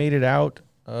actually made it out.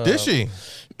 Did she?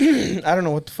 I don't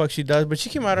know what the fuck she does, but she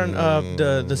came out on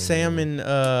the Sam and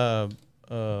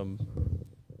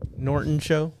Norton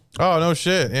show. Oh no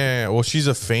shit. Yeah. Well, she's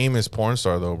a famous porn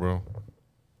star though, bro.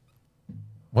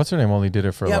 What's her name? Only did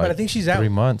it for Yeah, like but I think she's out. 3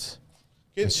 months.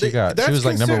 And she That's was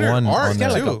like number considered one art, on She's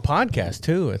got that. like a too. podcast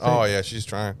too. I think. Oh yeah, she's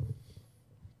trying.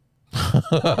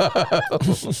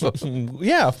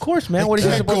 Yeah, of course, man. What are you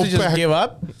can't supposed go to just back. give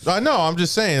up? No, I'm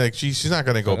just saying like she's not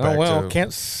gonna go back Oh well, to.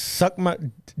 can't suck my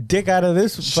dick out of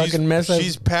this fucking mess.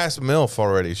 She's past MILF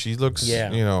already. She looks,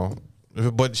 Yeah. you know,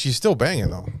 but she's still banging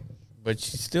though. But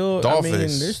she's still. Doll I mean,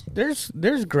 face.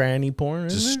 there's granny porn.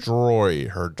 Isn't there? Destroy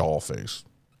her doll face.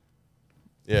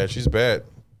 Yeah, she's bad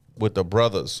with the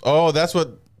brothers. Oh, that's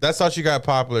how she got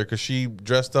popular because she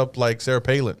dressed up like Sarah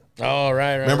Palin. Oh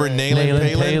right. Remember right. Nayland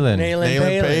Nayland Palin? Palin.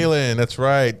 Nayland Palin. That's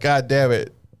right. God damn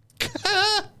it.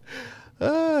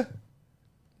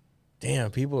 Damn,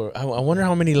 people. I wonder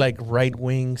how many like right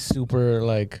wing super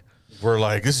like. We're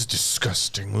like, this is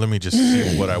disgusting. Let me just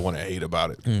see what I want to hate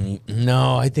about it.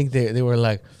 No, I think they were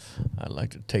like, I'd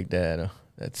like to take that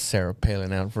Sarah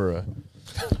Palin out for a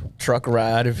truck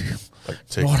ride if you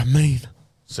Take know what I mean.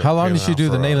 Sarah How long Palin did she out do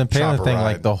the for a Nayland Palin chopper thing? ride.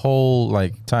 Like the whole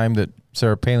like time that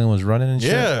Sarah Palin was running and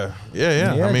shit? Yeah.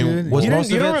 Yeah, I mean, dude. was you most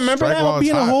don't, you of don't it remember strike that while whole it's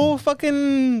being a hot? whole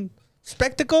fucking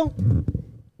spectacle?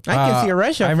 I can see a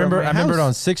rush. I remember it on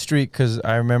 6th Street because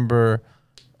I remember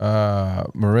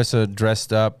Marissa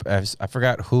dressed up as I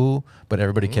forgot who, but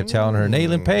everybody kept telling her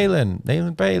Nayland Palin,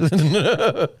 Nayland Palin,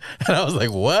 and I was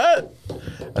like, what?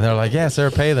 And they're like, yeah, Sarah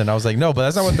Palin. I was like, no, but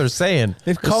that's not what they're saying.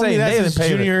 They've They're called me saying that Nayland since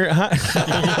Palin. junior high.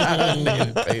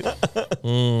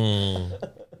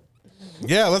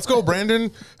 yeah, let's go,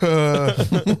 Brandon.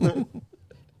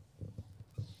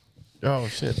 Oh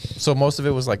shit! So most of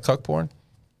it was like cuck porn.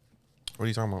 What are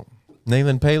you talking about?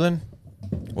 Nayland Palin?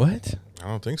 What? I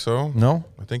don't think so. No.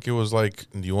 I think it was like,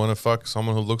 do you want to fuck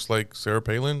someone who looks like Sarah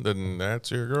Palin? Then that's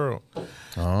your girl.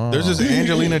 There's this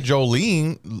Angelina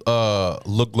Jolie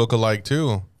look-alike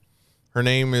too. Her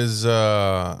name is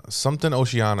something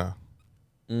Oceana.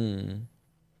 Alania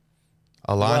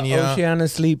Oceana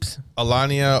sleeps.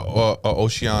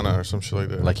 Oceana or some shit like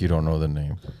that. Like you don't know the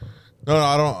name. No,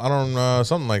 I don't.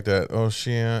 Something like that.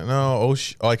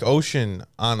 Like Ocean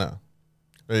Anna.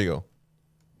 There you go.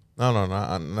 No,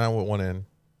 not with one N.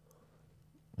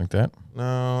 Like that?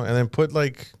 No, and then put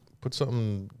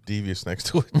something devious next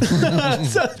to it.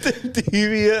 Something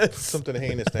devious. Something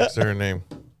heinous next to her name.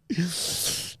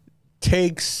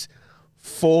 Takes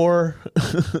 4.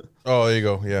 Oh, there you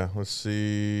go. Yeah. Let's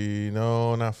see.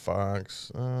 No, not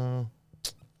Fox. Forgot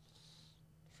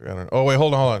her. Oh wait,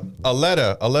 hold on.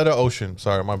 Aletta Ocean.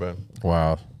 Sorry, my bad.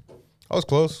 Wow. I was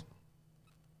close.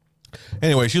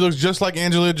 Anyway, she looks just like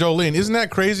Angelina Jolie. And isn't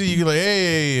that crazy? You can like,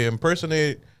 hey,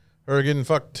 impersonate her getting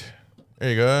fucked. There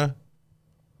you go.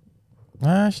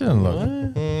 She doesn't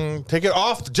look. Take it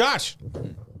off, Josh.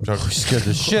 You scared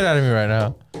the shit out of me right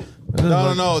now.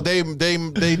 No. They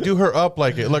do her up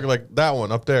like it. Look like that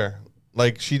one up there.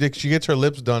 Like she gets her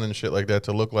lips done and shit like that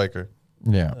to look like her.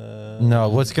 Yeah. No,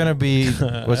 what's gonna be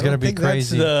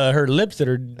crazy? That's her lips that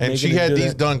are. And she had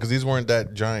these done because these weren't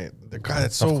that giant. God,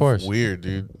 that's so Of course. weird,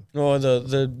 dude. Oh,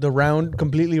 the round,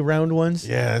 completely round ones.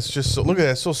 Yeah, it's just so, look at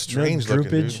that. It's so strange looking,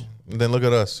 dude. droopage. And then look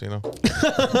at us, you know.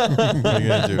 What are you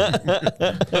gonna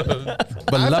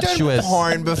do? Voluptuous.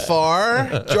 Porn before.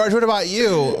 George, what about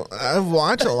you? I've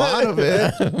watched a lot of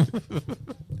it.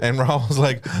 And Raul was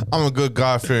like, I'm a good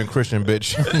God-fearing Christian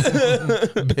bitch.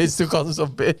 Bitch still calls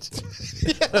himself bitch.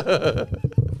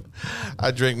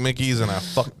 I drink Mickey's and I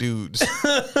fuck dudes.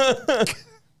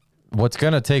 What's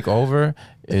gonna take over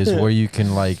is where you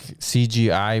can like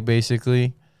CGI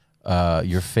basically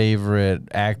your favorite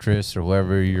actress or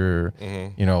whoever you're,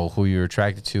 you know, who you're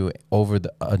attracted to over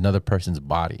another person's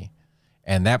body.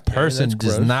 And that person is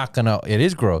gross. not gonna. It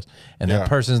is gross, and that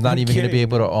person's not even gonna be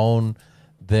able to own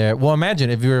their. Well, imagine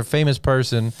if you're a famous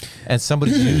person and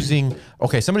somebody's using.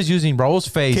 Okay, somebody's using Raul's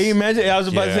face. Can you imagine? I was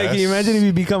about to say, can you imagine if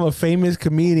you become a famous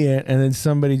comedian and then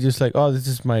somebody just like, oh, this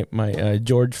is my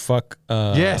George fuck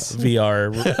Yes.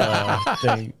 VR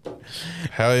thing,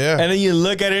 Hell yeah. and then you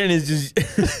look at it and it's just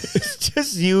it's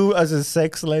just you as a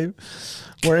sex slave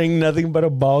wearing nothing but a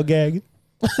ball gag.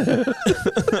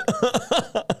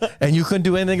 And you couldn't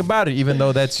do anything about it, even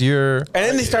though that's your. And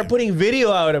then they start putting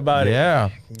video out about it. Yeah.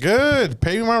 Good.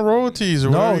 Pay me my royalties. Or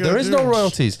No, whatever you there gotta is do. no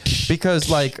royalties because,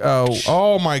 like,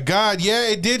 Oh my God. Yeah,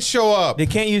 it did show up. They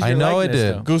can't use I your know it likeness,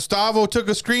 did. though. Gustavo took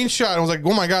a screenshot and was like,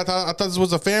 oh my God, I thought this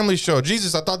was a family show.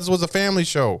 Jesus, I thought this was a family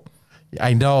show.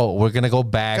 I know we're gonna go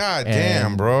back. God and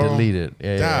damn, bro. Delete it.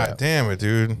 Yeah, God yeah. damn it,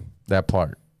 dude. That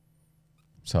part.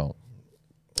 So,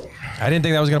 I didn't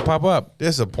think that was gonna pop up.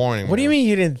 Disappointing. What do you mean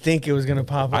you didn't think it was gonna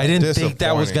pop up? I didn't think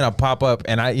that was Disappointing. gonna pop up,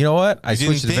 and I, you know what? I You didn't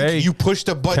switched it think very. you pushed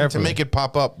a button carefully. to make it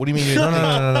pop up. What do you mean you no,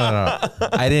 didn't no.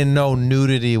 I didn't know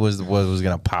nudity was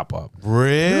gonna pop up.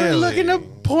 Really? You're looking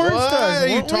at porn What stars. are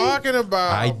you weren't we? talking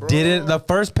about? I bro? didn't. The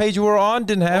first page you were on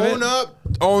didn't have Own it. up.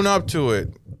 Own up to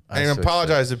it. And switched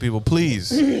apologize to people,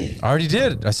 please. I already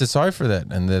did. I said sorry for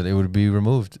that, and that it would be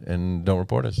removed, and don't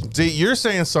report us. See, you're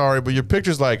saying sorry, but your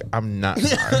picture's like, I'm not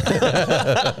sorry.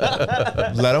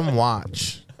 Let them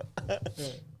watch.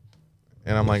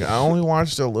 And I'm like, I only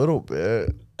watched a little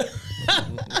bit.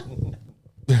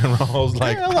 And Raul's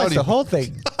like, I watched the whole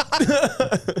thing.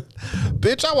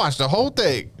 bitch, I watched the whole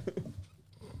thing.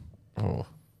 Oh,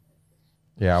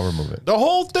 yeah, I'll remove it. The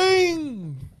whole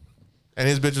thing. And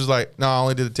his bitch was like, no, I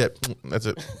only did the tip. That's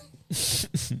it.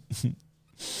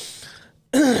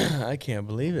 I can't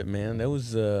believe it, man. That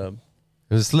was It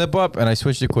was a slip up, and I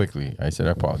switched it quickly. I said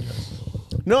I apologize.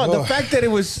 no. The fact that it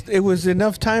was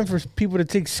enough time for people to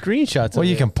take screenshots. Well, of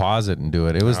you it. can pause it and do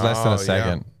it. It was less than Oh, a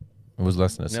second. It was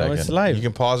less than a No, second. it's live. You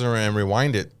can pause it and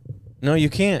rewind it. No, you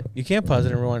can't. You can't pause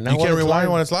it and rewind. Not You while can't it's rewind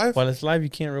live. when it's live? While it's live, you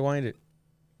can't rewind it.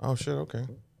 Oh, shit, okay.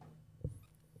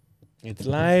 It's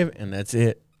live, and that's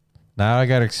it. Now I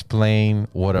gotta explain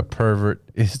what a pervert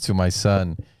is to my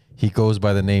son. He goes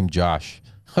by the name Josh.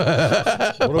 What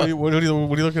are you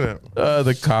looking at?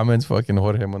 The comments fucking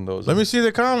Jorge Mendoza. Let me see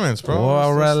the comments, bro.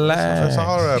 Well, Let's relax.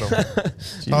 holler at them.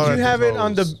 Did you have it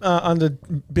on the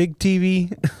big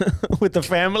TV with the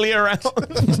family around?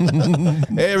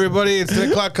 Hey, everybody, it's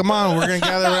 10 o'clock. Come on, we're going to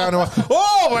gather around. And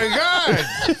oh, my God.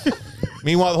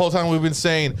 Meanwhile, the whole time we've been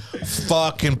saying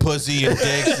fucking pussy and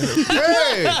dicks.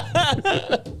 Hey,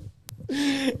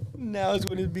 Now is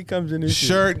when it becomes an issue.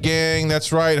 shirt gang.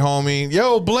 That's right, homie.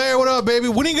 Yo, Blair, what up, baby?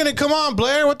 When are you going to come on,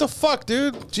 Blair? What the fuck,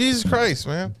 dude? Jesus Christ,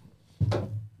 man.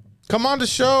 Come on the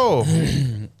show.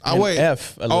 Wait.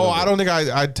 F a little Oh, bit. I don't think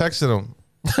I texted him.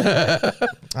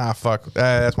 Fuck.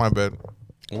 That's my bad.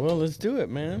 Well, let's do it,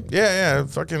 man. Yeah.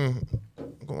 Fucking,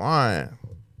 come on.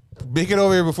 Make it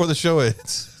over here before the show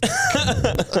ends.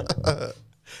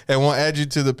 And we'll add you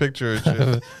to the picture and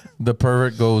shit. The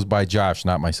pervert goes by Josh,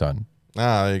 not my son.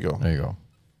 There you go. There you go.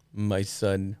 My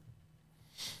son.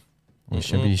 He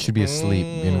should be asleep,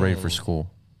 getting ready for school.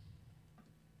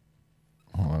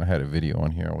 Hold on, I had a video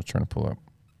on here. I was trying to pull up.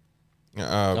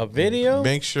 A video?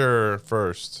 Make sure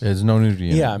first. There's no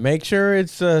nudity in Yeah, it. make sure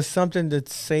it's something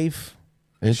that's safe.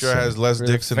 It's Sure has less For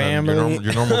the dicks than your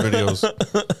family. normal videos.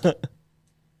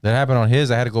 that happened on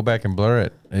his. I had to go back and blur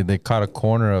it. They caught a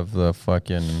corner of the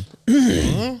fucking.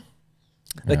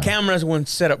 The cameras weren't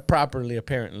set up properly,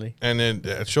 apparently. And then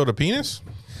it showed a penis?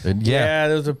 Yeah,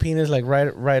 there was a penis like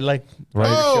right like right.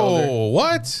 Oh,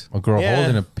 what? A girl Yeah.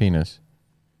 holding a penis.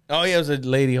 Oh yeah, it was a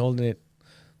lady holding it,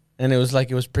 and it was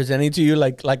presenting to you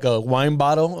like a wine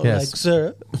bottle. Yes. Like,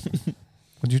 sir,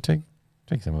 Would you take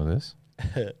some of this?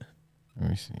 Let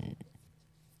me see.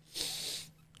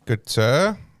 Good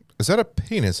sir. Is that a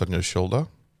penis on your shoulder?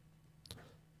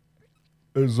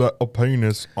 Is that a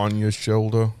penis on your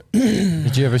shoulder?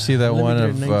 Did you ever see that Let me one get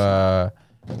of a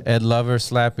Ed Lover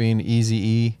slapping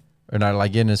Eazy-E or not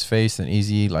like in his face, and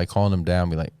Easy like calling him down,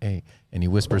 be like, hey, and he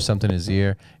whispers something in his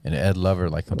ear, and Ed Lover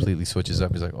like completely switches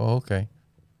up. He's like, oh,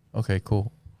 okay,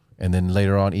 cool. And then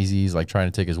later on, Easy's like trying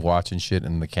to take his watch and shit,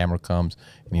 and the camera comes,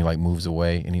 and he like moves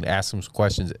away, and he asks him some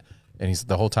questions, and he's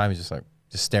the whole time he's just like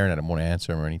staring at him, won't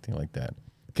answer him or anything like that,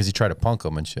 because he tried to punk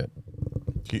him and shit.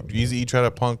 Easy E try to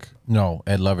punk. No,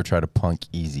 Ed Lover tried to punk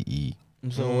Easy E.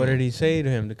 So what did he say to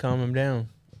him to calm him down?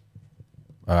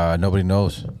 Nobody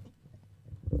knows.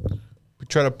 We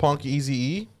try to punk Easy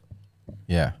E,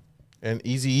 Yeah. and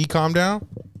Easy E calm down.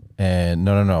 And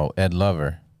no, Ed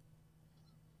Lover.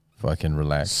 Fucking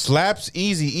relax. Slaps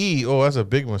Easy E. Oh, that's a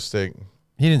big mistake.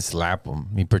 He didn't slap him.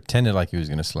 He pretended like he was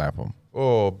gonna slap him.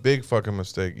 Oh, big fucking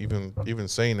mistake. Even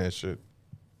saying that shit.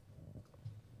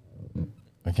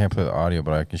 I can't play the audio,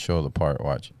 but I can show the part.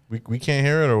 Watch. We can't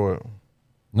hear it or what?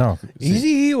 No.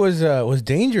 Easy E was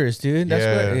dangerous, dude. That's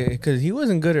Yeah. because he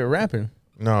wasn't good at rapping.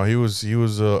 No, he was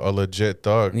a legit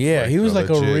thug. Yeah, he was like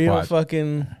a legit real What?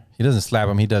 fucking. He doesn't slap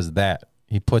him. He does that.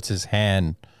 He puts his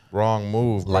hand wrong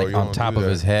move, bro. like You on don't top do of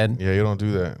that. his head, Yeah, you don't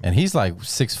do that. and he's like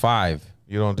 6'5".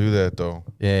 You don't do that though.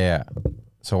 Yeah.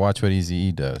 So watch what Easy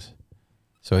E does.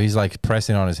 So he's like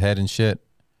pressing on his head and shit,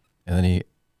 and then he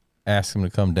asks him to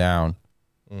come down.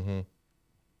 Mm-hmm.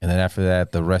 And then after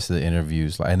that, the rest of the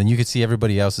interviews, and then you could see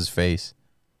everybody else's face.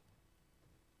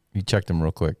 You checked them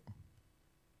real quick.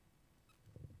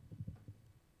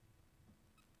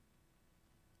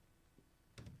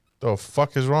 The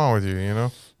fuck is wrong with you? You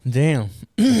know, Damn.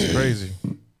 it's crazy.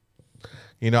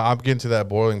 You know, I'm getting to that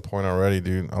boiling point already,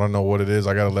 dude. I don't know what it is.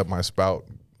 I gotta let my spout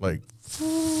like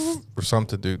or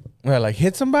something, dude. Well, like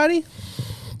hit somebody?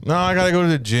 No, I gotta go to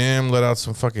the gym, let out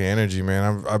some fucking energy,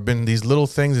 man. I've been these little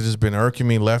things that just been irking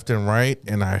me left and right,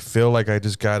 and I feel like I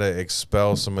just gotta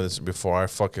expel some of this before I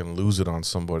fucking lose it on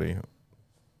somebody.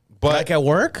 But Like at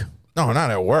work? no,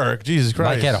 not at work. Jesus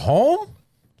Christ! Like at home?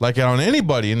 Like on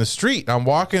anybody in the street. I'm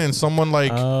walking and someone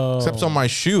like steps on my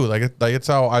shoe. Like it's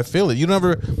how I feel it. You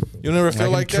never feel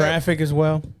in like that? traffic as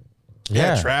well.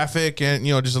 Yeah, traffic and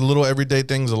just a little everyday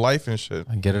things of life and shit.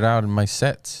 I get it out in my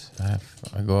sets.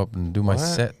 I go up and do my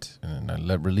set, and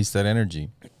I release that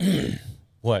energy.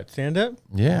 What? Stand up?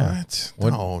 Yeah. What?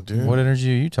 No, dude. What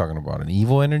energy are you talking about? An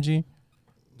evil energy?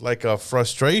 Like a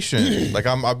frustration. Like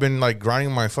I've been like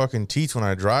grinding my fucking teeth when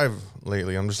I drive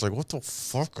lately. I'm just like, what the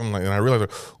fuck? I'm like, and I realize,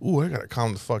 ooh, I gotta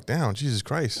calm the fuck down. Jesus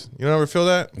Christ. You ever feel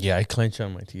that? Yeah, I clench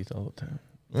on my teeth all the time.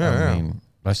 Yeah, I mean,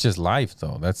 that's just life,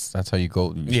 though. That's how you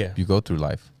go. Yeah. You go through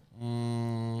life. I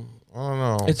don't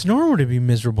know. It's normal to be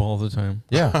miserable all the time.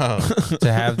 Yeah.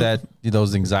 To have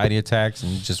those anxiety attacks,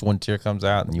 and just one tear comes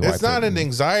out, and you. It's wipe not it. an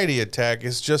anxiety attack.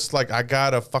 It's just like I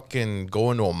gotta fucking go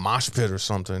into a mosh pit or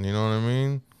something. You know what I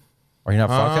mean? Are you not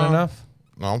fucking enough?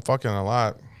 No, I'm fucking a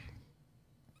lot.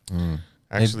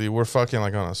 Actually, we're fucking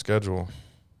like on a schedule.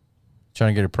 Trying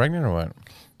to get her pregnant or what?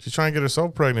 She's trying to get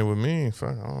herself pregnant with me. Fuck,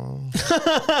 I don't know.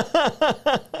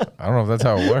 I don't know if that's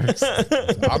how it works.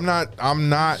 I'm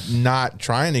not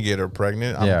trying to get her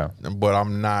pregnant. But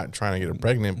I'm not trying to get her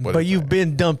pregnant. But you've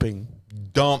been dumping.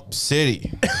 Dump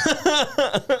City.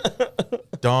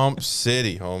 Dump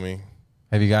City, homie.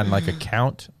 Have you gotten like a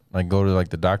count? Like go to like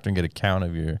the doctor and get a count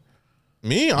of your.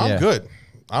 Me, I'm Yeah. good.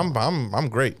 I'm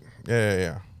great.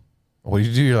 Yeah. What do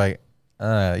you do? You're like,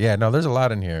 yeah, no, there's a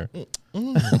lot in here.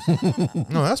 No,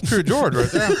 that's pure George right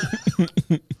there.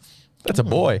 That's a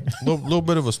boy. Little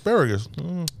bit of asparagus.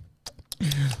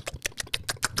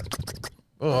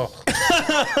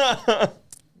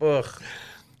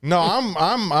 No, I'm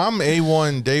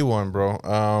A1 day one, bro.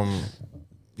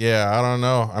 Yeah, I don't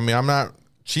know. I mean, I'm not.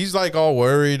 She's like all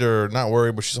worried or not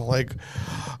worried, but she's all like,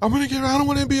 I don't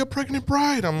want to be a pregnant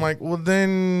bride. I'm like, well,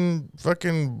 then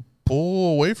fucking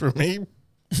pull away from me.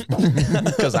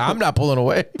 Because I'm not pulling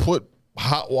away. Put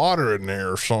hot water in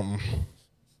there or something.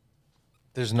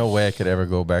 There's no way I could ever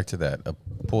go back to that.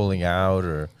 Pulling out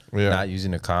or not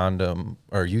using a condom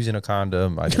or using a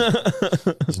condom.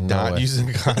 Not using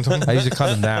a condom. I use a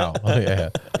condom now. Oh, yeah.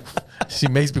 She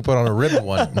makes me put on a ribbon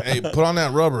one. Hey, put on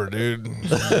that rubber, dude.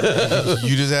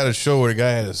 You just had a show where the guy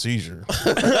had a seizure.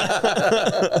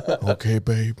 Okay,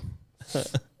 babe.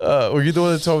 Were you the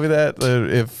one that told me that?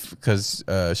 Because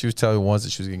she was telling me once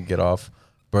that she was going to get off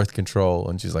birth control.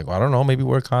 And she's like, well, I don't know, maybe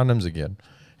wear condoms again.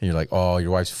 And you're like, oh,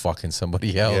 your wife's fucking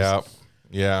somebody else.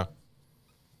 Yeah.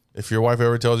 If your wife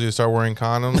ever tells you to start wearing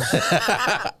condoms,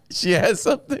 She has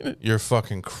something. you're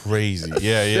fucking crazy.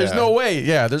 Yeah. There's no way.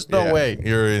 Yeah, there's no way.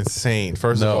 You're insane.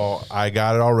 First of No. all, I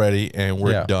got it already, and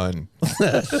we're Yeah. done.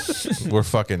 We're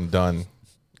fucking done.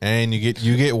 And you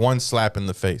get one slap in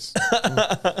the face.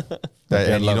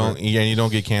 And you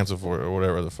don't get canceled for it or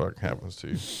whatever the fuck happens to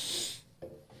you.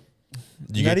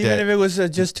 You Not get even that, if it was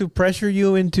just to pressure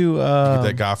you into.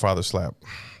 that Godfather slap.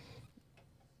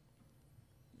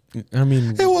 I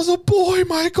mean, It was a boy,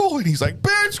 Michael, and he's like,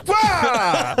 "Bitch,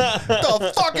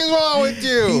 the fuck is wrong with he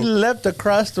you?" leapt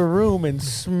across the room and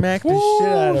smacked the shit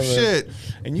out of shit. it,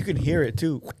 and you could hear it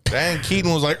too. Dan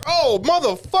Keaton was like, "Oh,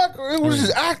 motherfucker, it was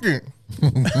just acting."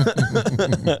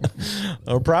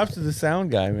 Or props to the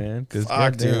sound guy, man. Because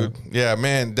Fuck, dude. Yeah,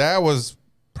 man, that was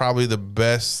probably the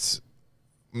best.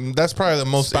 That's probably the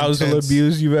most spousal intense.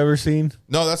 abuse you've ever seen.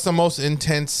 No, that's the most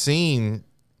intense scene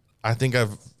I think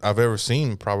I've ever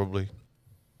seen. Probably.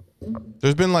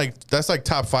 There's been that's like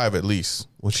top 5 at least.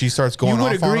 When she starts going You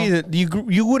would off on agree him.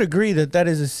 that you would agree that that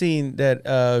is a scene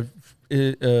that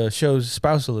shows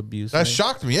spousal abuse. That right?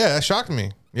 shocked me. Yeah, that shocked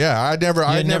me. Yeah, I'd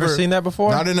never seen that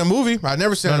before? Not in a movie. I'd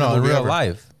never seen it No, in a in movie real ever.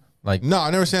 life. Like No,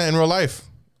 I never seen it in real life.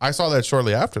 I saw that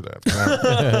shortly after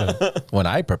that. when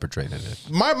I perpetrated it.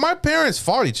 my parents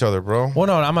fought each other, bro. Well,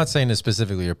 no, I'm not saying this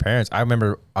specifically your parents. I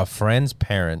remember a friend's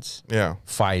parents Yeah.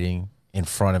 fighting in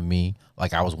front of me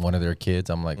like I was one of their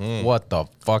kids. I'm like, what the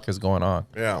fuck is going on?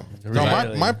 Yeah. No,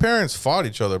 Really? my parents fought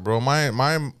each other, bro.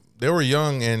 They were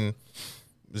young and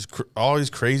all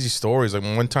these crazy stories. Like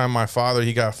one time my father,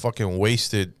 he got fucking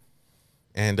wasted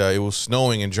and it was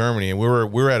snowing in Germany and we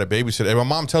were at a babysitter. And my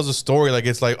mom tells a story like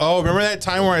it's like, "Oh, remember that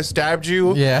time where I stabbed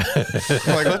you?" Yeah.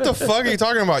 I'm like, what the fuck are you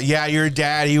talking about? Yeah, your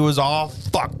dad, he was all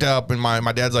fucked up. And my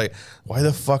dad's like, "Why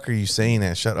the fuck are you saying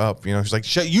that? Shut up." You know, she's like,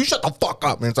 shut the fuck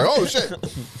up. And it's like, oh shit.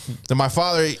 Then my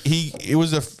father, it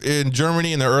was in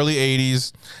Germany in the early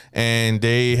 80s and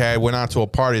they went out to a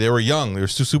party. They were young. They were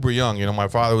super young. You know, my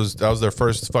father that was their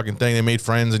first fucking thing. They made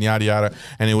friends and yada yada.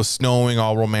 And it was snowing,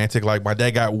 all romantic. Like my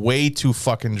dad got way too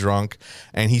fucking drunk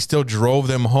and he still drove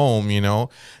them home, you know.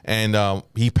 And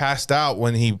he passed out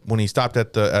when he stopped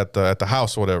at the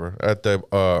house or whatever, at the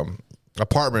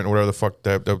apartment or whatever the fuck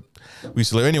that we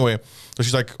used to live. Anyway, so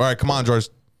she's like, "All right, come on, George,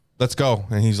 let's go."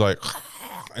 And he's like,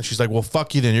 and she's like, "Well,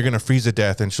 fuck you then. You're gonna freeze to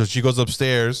death." And so she goes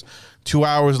upstairs. 2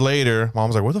 hours later,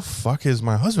 mom's like, "Where the fuck is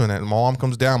my husband at?" And my mom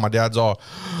comes down. My dad's all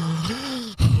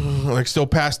like still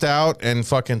passed out and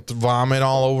fucking vomit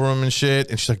all over him and shit.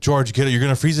 And she's like, "George, get it. You're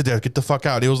gonna freeze to death. Get the fuck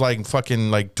out." It was like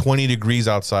fucking 20 degrees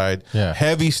outside. Yeah.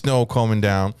 Heavy snow coming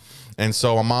down. And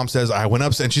so my mom says, "I went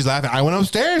up," and she's laughing. "I went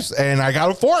upstairs and I got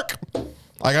a fork.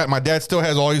 My dad still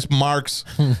has all these marks."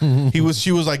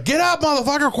 She was like, "Get up,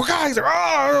 motherfucker!" He's like,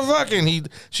 "Oh, fucking!"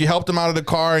 She helped him out of the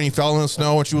car, and he fell in the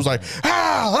snow. And she was like,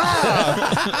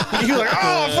 "Ah!" He was like,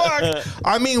 "Oh, fuck!"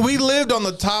 I mean, we lived on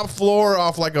the top floor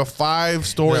off like a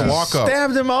 5-story walk up.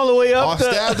 Stabbed him all the way up.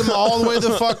 Stabbed him all the way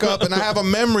the fuck up. And I have a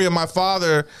memory of my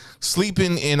father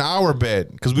sleeping in our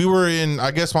bed because we were in. I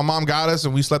guess my mom got us,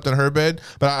 and we slept in her bed.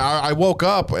 But I woke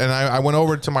up and I went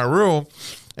over to my room.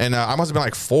 And I must have been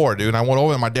like 4, dude. And I went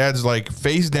over and my dad's like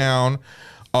face down.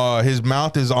 His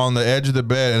mouth is on the edge of the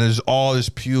bed and there's all this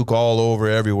puke all over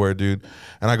everywhere, dude.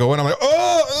 And I go in, I'm like,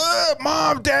 "Oh,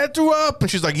 Mom, Dad threw up." And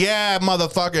she's like, "Yeah,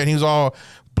 motherfucker." And he was all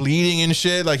bleeding and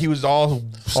shit. Like he was all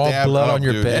stabbed blood up, on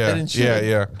your dude. bed Yeah, and shit? yeah,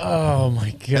 yeah. Oh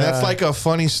my god. And that's like a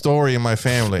funny story in my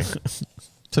family.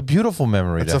 It's a beautiful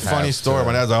memory. It's a funny story.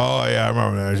 My dad's like, "Oh yeah, I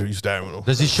remember that. You stabbed him."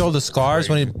 Does he show the scars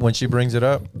when she brings it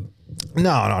up?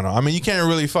 No. I mean, you can't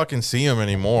really fucking see him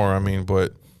anymore. I mean,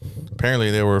 but apparently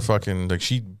they were fucking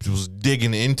she was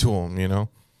digging into him, you know.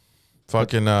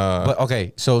 Fucking. But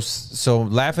okay, so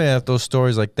laughing at those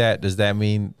stories like that, does that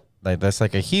mean like that's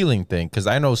like a healing thing? Because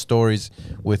I know stories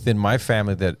within my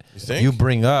family that think? you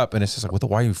bring up, and it's just like,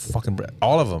 why are you fucking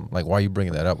all of them? Like, why are you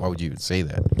bringing that up? Why would you even say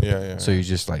that? Yeah. So you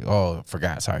just like, oh,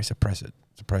 forgot. Sorry, suppress it.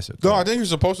 No, I think you're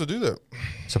supposed to do that.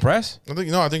 Suppress? I think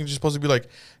you're just supposed to be like,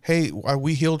 "Hey,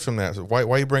 we healed from that. So why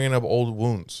are you bringing up old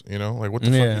wounds? You know, like what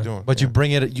the fuck are you doing?" But you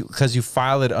bring it because you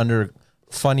file it under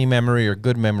funny memory or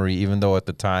good memory, even though at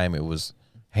the time it was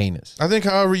heinous. I think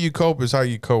however you cope is how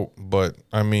you cope. But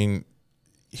I mean,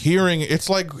 it's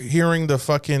like hearing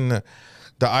the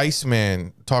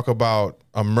Iceman talk about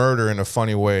a murder in a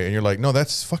funny way, and you're like, "No,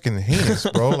 that's fucking heinous,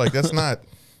 bro. Like that's not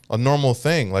a normal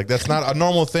thing. Like that's not a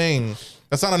normal thing.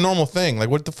 That's not a normal thing. Like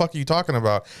what the fuck are you talking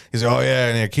about?" He's like, "Oh yeah,"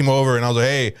 and he came over, and I was like,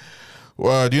 "Hey,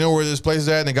 do you know where this place is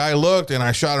at?" And the guy looked, and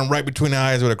I shot him right between the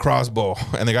eyes with a crossbow.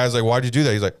 And the guy's like, "Why'd you do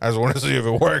that?" He's like, "I just wanted to see if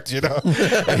it worked," you know. And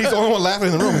he's the only one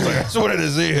laughing in the room. He's like, "I just wanted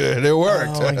to see it. It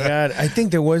worked." Oh my god! I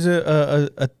think there was a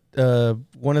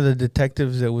one of the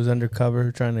detectives that was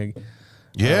undercover trying to.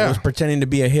 Yeah. Was pretending to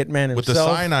be a hitman himself. With the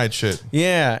cyanide shit.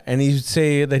 Yeah, and he would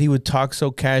say that he would talk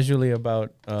so casually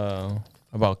about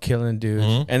killing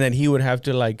dudes, and then he would have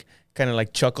to like kind of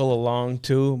like chuckle along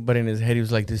too. But in his head, he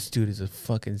was like, "This dude is a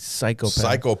fucking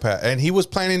psychopath." And he was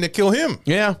planning to kill him.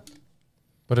 Yeah.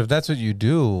 But if that's what you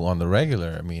do on the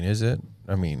regular, I mean, is it?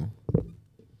 I mean,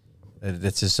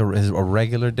 it's just a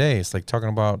regular day. It's like talking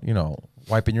about, you know,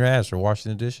 wiping your ass or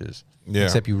washing the dishes. Yeah.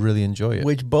 Except you really enjoy it.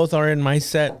 Which both are in my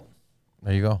set.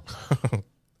 There you go.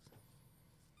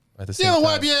 At the You same ever time.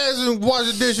 wipe your ass and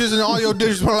wash the dishes and all your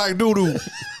dishes smell like doo doo?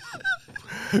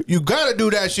 You gotta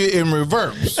do that shit in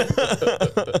reverse.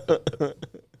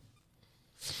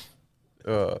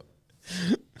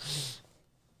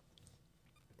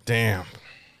 Damn.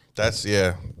 That's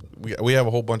yeah. We have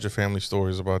a whole bunch of family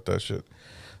stories about that shit.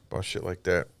 About shit like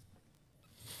that.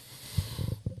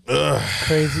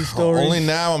 Crazy stories. Only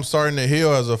now I'm starting to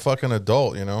heal as a fucking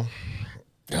adult, you know?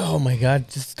 Oh my God,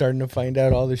 just starting to find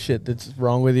out all the shit that's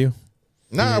wrong with you.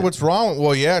 Nah, what's wrong?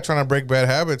 Well, yeah, trying to break bad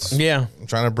habits. Yeah. I'm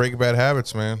trying to break bad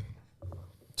habits, man.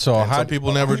 So And how some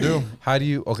people never do. How do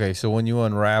you? Okay, so when you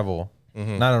unravel,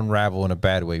 Mm-hmm. not unravel in a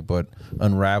bad way, but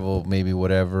unravel maybe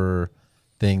whatever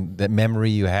thing that memory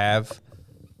you have.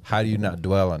 How do you not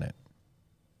dwell on it?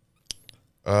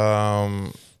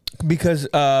 Because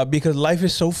life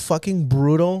is so fucking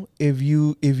brutal. If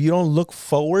you don't look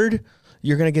forward,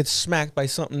 you're gonna get smacked by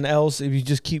something else. If you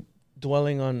just keep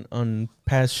dwelling on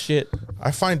past shit.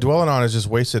 I find dwelling on it is just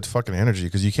wasted fucking energy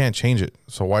because you can't change it.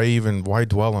 So why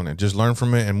dwell on it? Just learn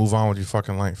from it and move on with your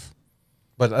fucking life.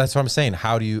 But that's what I'm saying.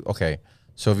 How do you? Okay,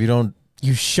 so if you don't,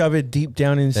 You shove it deep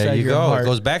down inside there you your go. heart. It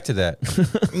goes back to that.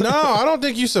 No, I don't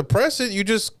think you suppress it. You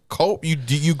just cope.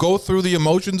 You go through the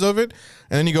emotions of it,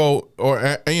 and then you go,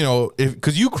 or you know,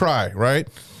 because you cry, right?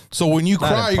 So when you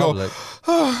Not in cry, you go, public.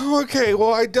 oh, okay,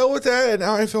 well, I dealt with that, and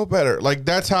now I feel better. Like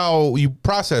that's how you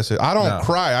process it. I don't No.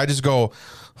 cry. I just go,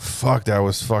 fuck, that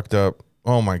was fucked up.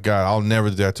 Oh my God, I'll never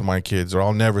do that to my kids, or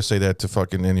I'll never say that to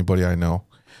fucking anybody I know.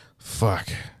 Fuck.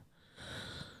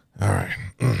 All right.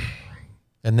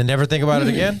 And then never think about it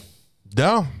again.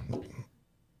 No.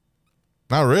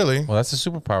 Not really. Well, that's a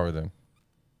superpower then.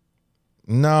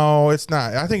 No, it's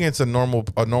not. I think it's a normal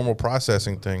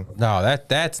processing thing. No,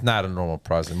 that's not a normal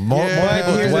process. More Yeah,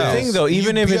 people here's the dwell. thing, though.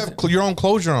 Even if you it's have your own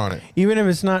closure on it. even if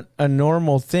it's not a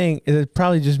normal thing, it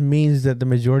probably just means that the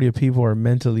majority of people are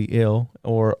mentally ill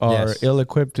or are Yes.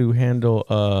 ill-equipped to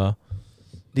handle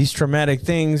these traumatic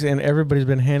things, and everybody's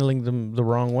been handling them the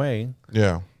wrong way.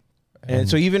 Yeah. And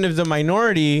so even if the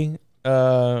minority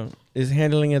is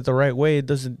handling it the right way, it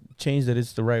doesn't change that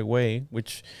it's the right way,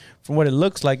 which from what it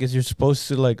looks like is you're supposed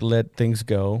to like let things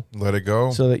go Let it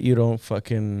go. so that you don't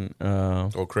fucking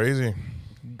Go crazy.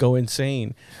 go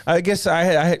insane. I guess I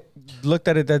had looked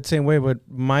at it that same way, but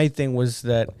my thing was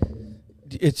that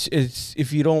it's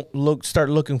if you don't start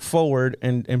looking forward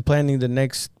and planning the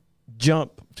next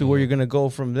jump to where you're gonna go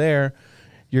from there,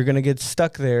 you're gonna get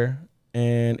stuck there,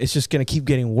 and it's just gonna keep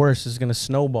getting worse. It's gonna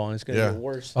snowball, and it's gonna Yeah. get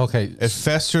worse. Okay, It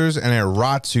festers and it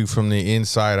rots you from the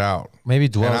inside out. maybe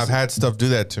And dwell. I've had stuff do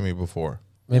that to me before.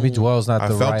 Maybe dwell is not I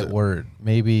the felt right it. word.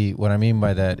 Maybe what I mean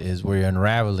by that is where you're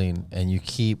unraveling and you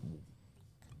keep.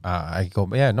 I go,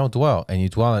 yeah, no, dwell, and you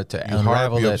dwell it to You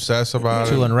unravel you it, obsess about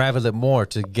to it. unravel it more,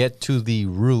 to get to the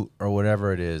root or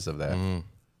whatever it is of that.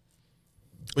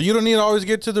 But you don't need to always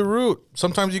get to the root.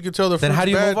 Sometimes you can tell the Then fruit's how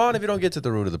do you bad. move on if you don't get to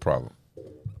the root of the problem?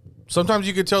 Sometimes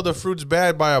you can tell the fruit's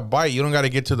bad by a bite. You don't got to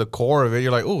get to the core of it.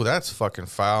 You're like, ooh, that's fucking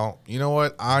foul. You know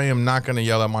what? I am not going to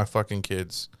yell at my fucking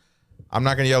kids. I'm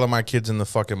not going to yell at my kids in the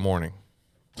fucking morning.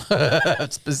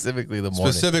 Specifically the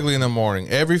morning. Specifically in the morning.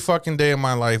 Every fucking day of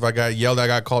my life, I got yelled. I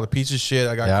got called a piece of shit.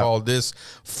 I got Yeah. called this.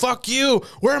 Fuck you.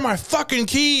 Where are my fucking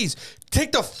keys?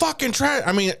 Take the fucking trash.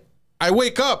 I mean, I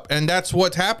wake up and that's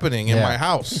what's happening in Yeah. my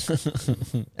house.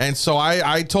 And so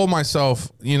I told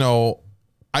myself, you know,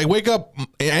 I wake up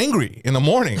angry in the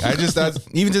morning.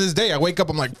 Even to this day, I wake up,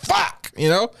 I'm like, fuck, you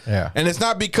know? Yeah. And it's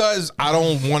not because I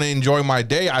don't want to enjoy my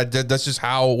day. That's just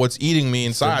what's eating me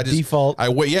inside. I just, default.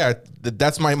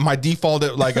 That's my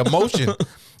default like emotion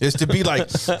is to be like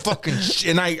fucking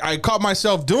shit. And I caught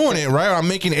myself doing it, right? I'm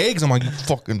making eggs. I'm like, you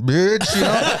fucking bitch, you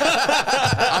know?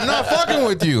 I'm not fucking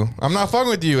with you. I'm not fucking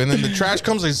with you. And then the trash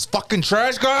comes, like, fucking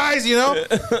trash guys, you know?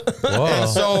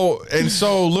 Whoa. And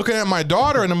so looking at my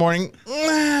daughter in the morning,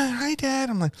 hi dad.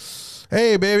 I'm like,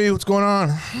 hey baby, what's going on?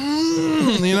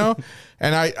 You know?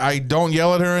 And I don't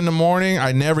yell at her in the morning.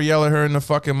 I never yell at her in the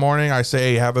fucking morning. I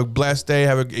say, hey, have a blessed day.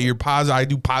 You're positive. I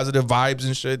do positive vibes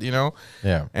and shit, you know?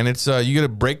 Yeah. And it's you gotta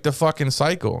break the fucking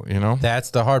cycle, you know?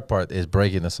 That's the hard part, is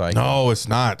breaking the cycle. No, it's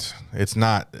not. It's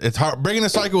not. It's hard. Breaking the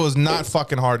cycle is not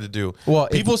fucking hard to do. Well,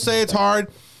 people say it's hard.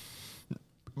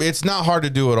 It's not hard to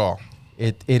do at all.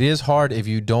 It is hard if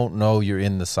you don't know you're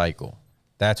in the cycle.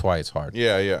 That's why it's hard.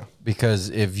 Yeah, yeah. Because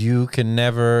if you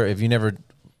never,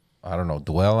 I don't know,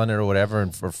 dwell on it or whatever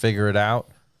or figure it out,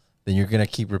 then you're gonna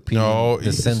keep repeating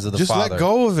the sins of the just father. let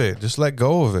go of it. Just let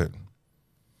go of it.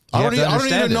 I don't need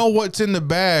to know what's in the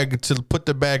bag to put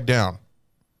the bag down.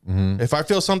 If I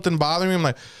feel something bothering me, I'm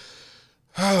like,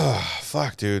 oh,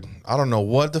 fuck, dude. I don't know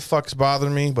what the fuck's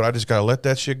bothering me, but I just gotta let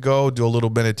that shit go. Do a little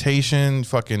meditation,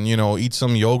 fucking, eat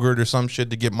some yogurt or some shit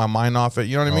to get my mind off it.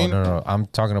 You know what I mean? No. I'm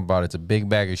talking about it's a big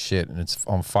bag of shit and it's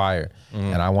on fire,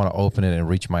 and I want to open it and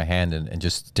reach my hand and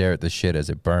just stare at the shit as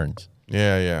it burns.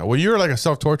 Yeah. Well, you're like a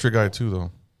self-torture guy too,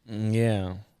 though.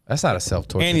 Yeah. That's not a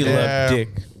self-torture. And he loved dick.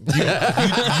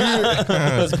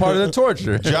 That's part of the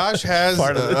torture. Josh has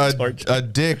a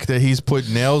dick that he's put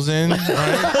nails in,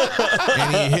 right?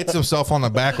 And he hits himself on the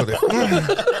back with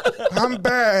it. I'm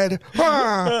bad.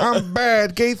 I'm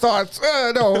bad. Gay thoughts.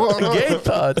 No. Gay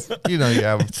thoughts. You know you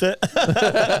have them.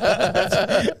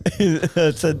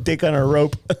 It's a dick on a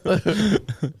rope.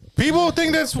 People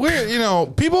think that's weird.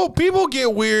 People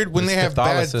get weird when they have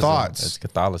bad thoughts. It's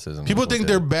Catholicism. People think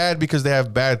they're bad because they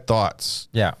have bad thoughts.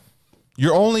 Yeah.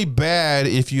 You're only bad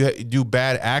if you do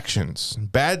bad actions.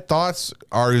 Bad thoughts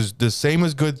are the same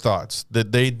as good thoughts.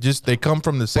 That they come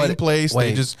from the same place.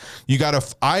 Wait.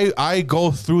 I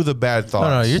go through the bad thoughts.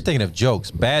 No, you're thinking of jokes.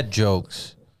 Bad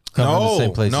jokes come from the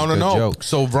same place as good jokes.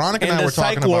 So Veronica and I were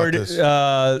talking about this.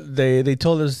 They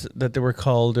told us that they were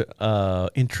called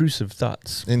intrusive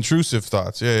thoughts. Intrusive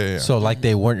thoughts. Yeah. So like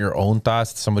they weren't your own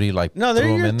thoughts. Somebody like No, they're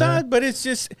threw 'em your in there? thought, but it's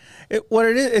just what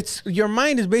it is. It's your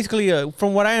mind is basically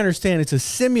from what I understand, it's a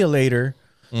simulator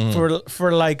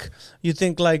for like you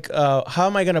think like how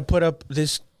am I going to put up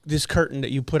this curtain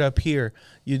that you put up here?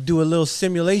 You do a little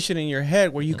simulation in your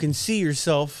head where you can see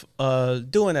yourself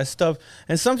doing that stuff,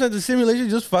 and sometimes the simulation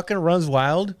just fucking runs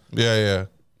wild. Yeah.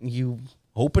 You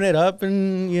open it up,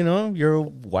 and your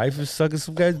wife is sucking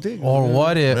some guy's dick. Or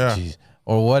what if? Yeah. Geez,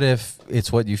 or what if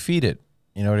it's what you feed it?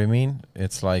 You know what I mean?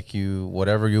 It's like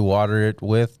whatever you water it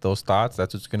with, those thoughts,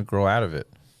 that's what's going to grow out of it.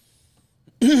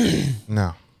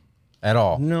 No. At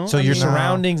all. No, So I your mean-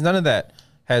 surroundings, none of that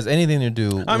has anything to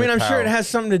do. I mean, with I'm sure how- it has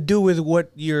something to do with what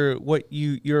you're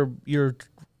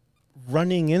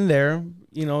running in there.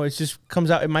 It just comes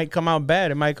out. It might come out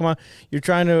bad. It might come out. You're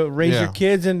trying to raise your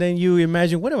kids, and then you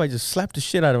imagine, what if I just slap the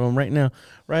shit out of them right now?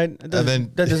 Right?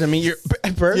 That doesn't mean you're a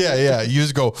bad person. Yeah. You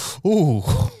just go, ooh.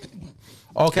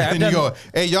 Okay, And then you go,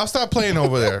 hey, y'all stop playing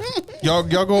over there. Y'all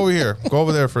go over here. Go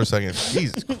over there for a second.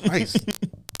 Jesus Christ.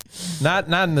 Not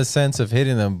in the sense of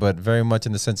hitting them, but very much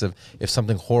in the sense of if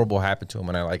something horrible happened to them,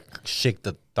 and I like shake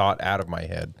the thought out of my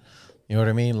head. You know what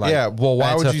I mean? Like, Yeah, well,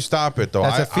 why that's would a- you stop it though?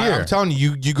 That's a fear. I'm telling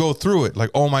you, you go through it. Like,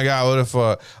 oh my God, what if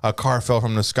a car fell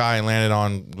from the sky and landed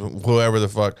on whoever the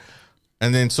fuck?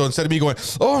 And then so instead of me going,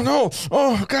 oh no,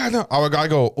 oh God, no, I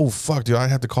go, oh fuck, dude, I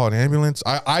have to call an ambulance.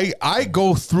 I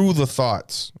go through the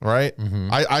thoughts, right?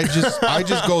 I just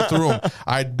go through them.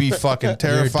 I'd be fucking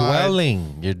terrified.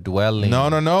 You're dwelling.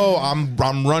 No.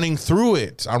 I'm running through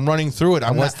it. I'm running through it.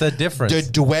 What's the difference? The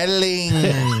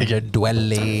dwelling. You're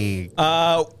dwelling.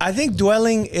 I think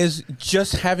dwelling is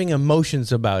just having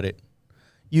emotions about it.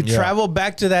 You travel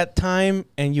back to that time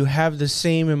and you have the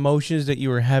same emotions that you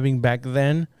were having back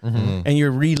then, and you're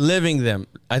reliving them.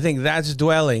 I think that's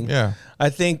dwelling. Yeah. I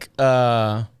think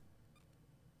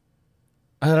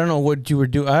I don't know what you were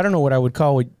doing. I don't know what I would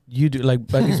call what you do. Like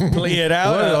just play it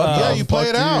out. Yeah, you play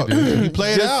it out. You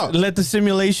play it just out. let the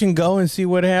simulation go and see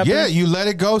what happens. Yeah, you let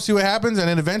it go, see what happens, and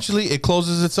then eventually it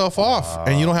closes itself off,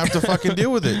 and you don't have to fucking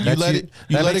deal with it. You let it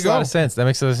makes a go. lot of sense. That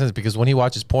makes a lot of sense because when he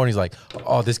watches porn, he's like,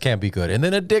 "Oh, this can't be good," and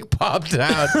then a dick popped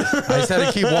out. I just had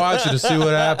to keep watching to see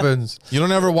what happens. You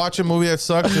don't ever watch a movie that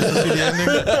sucks just to see the ending?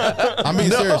 I'm being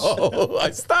serious. Oh,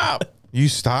 I stop. You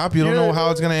stop? You don't know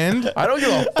how it's gonna end? I don't give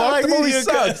a fuck. The movie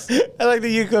sucks. I like that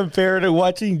you compare it to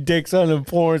watching dicks on the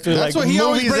porn. To That's like what he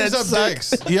always movies brings that up. suck.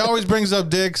 Dicks. He always brings up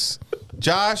dicks.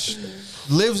 Josh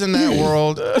lives in that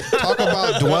world. Talk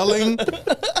about dwelling.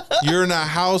 You're in a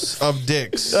house of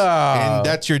dicks, and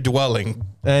that's your dwelling.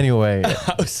 Anyway,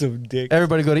 House of dick.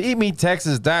 everybody go to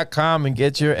eatmeattexas.com and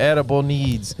get your edible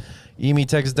needs.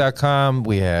 eatmeattexas.com.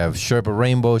 We have Sherpa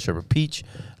Rainbow, Sherpa Peach,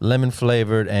 lemon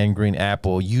flavored, and green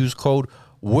apple. Use code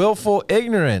Willful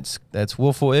Ignorance. That's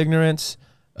Willful Ignorance.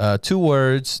 2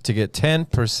 words to get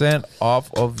 10%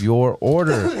 off of your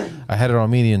order. I had it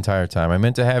on me the entire time. I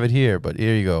meant to have it here, but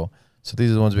here you go. So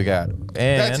these are the ones we got. And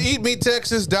That's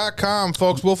eatmeattexas.com,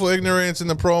 folks. Willful Ignorance in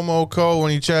the promo code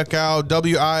when you check out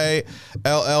WILLFUL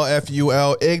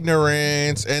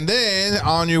Ignorance. And then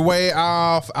on your way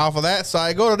off of that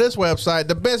site, go to this website,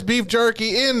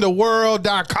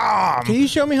 thebestbeefjerkyintheworld.com. Can you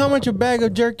show me how much a bag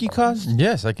of jerky costs?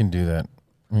 yes, I can do that.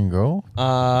 We can go.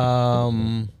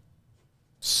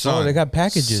 Son, Oh, they got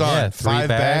packages. Son, Yeah, 5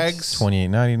 bags.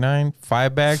 $28.99.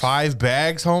 5 bags. 5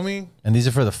 bags, homie. And these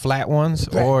are for the flat ones,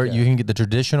 or you can get the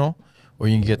traditional, or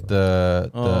you can get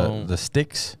the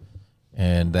sticks,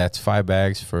 and that's 5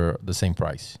 bags for the same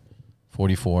price,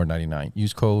 $44.99.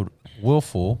 Use code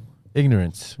Willful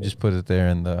Ignorance. Just put it there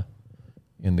in the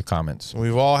comments.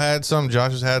 We've all had some.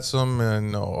 Josh has had some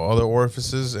in other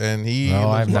orifices, and he. No,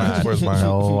 I've not. Where's mine?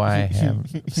 No, I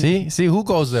haven't. See who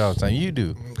goes there all the time? You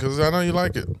do. Because I know you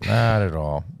like it. Not at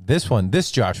all.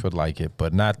 This Josh would like it,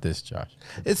 but not this Josh.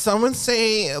 It's someone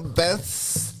say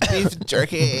best beef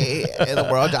jerky in the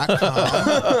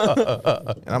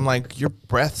world.com. And I'm like, your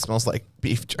breath smells like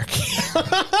beef jerky.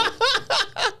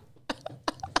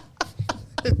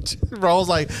 Raul's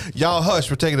like, y'all hush,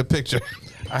 we're taking a picture.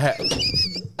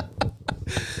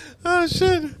 Oh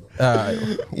shit. Weird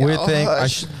Y'all thing.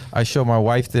 hush. I show my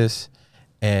wife this,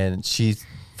 and she's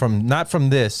not from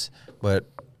this, but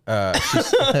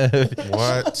she's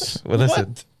What? well,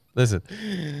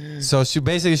 listen. So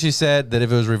she said that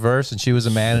if it was reversed and she was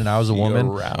a man and I was a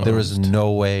woman, there was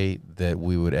no way that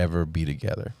we would ever be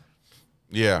together.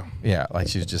 Yeah. Yeah, like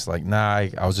she was just like, nah.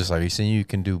 I was just like, you saying you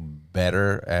can do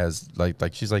better as like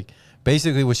she's like,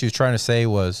 basically what she was trying to say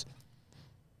was,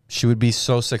 she would be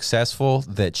so successful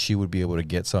that she would be able to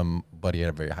get somebody at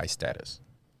a very high status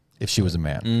if she was a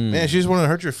man. Man, she just wanted to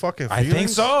hurt your fucking I feelings? think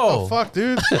so. Oh, fuck,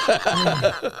 dude.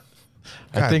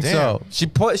 I think damn. so. She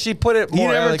put it You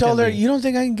more. never told her, elegantly. you don't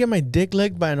think I can get my dick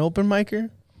licked by an open micer?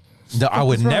 No, I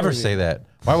would wrong never with you? say that.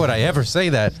 Why would I ever say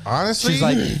that? Honestly, She's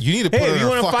like, you need to put Hey, her if in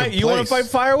you her want to fucking fight, you want to place.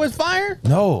 fight fire with fire?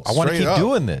 No, I want to Straight keep up.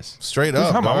 doing this. Straight Who's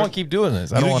up, talking about? I dog. want to keep doing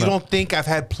this. I You, don't you want to. don't think I've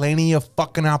had plenty of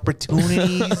fucking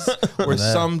opportunities where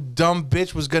some dumb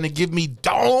bitch was gonna give me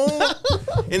dome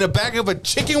in the back of a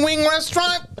chicken wing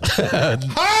restaurant? Huh?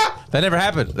 That never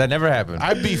happened. That never happened.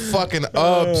 I'd be fucking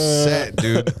upset,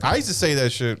 dude. I used to say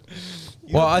that shit.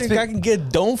 well, I I think think I can get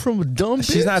dome from a dumb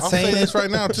she's bitch? not I'm saying saying it. this right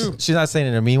now too. She's not saying it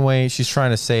in a mean way. She's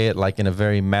trying to say it like in a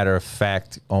very matter of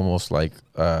fact, almost like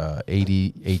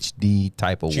ADHD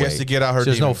type of She way. has to get out her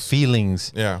There's no demons.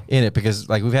 feelings Yeah. in it because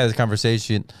like we've had this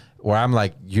conversation where I'm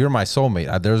like, you're my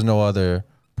soulmate. There's no other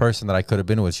person that I could have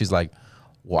been with. She's like,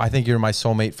 well, I think you're my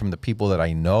soulmate from the people that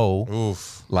I know.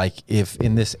 Oof. Like if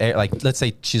in this area, like let's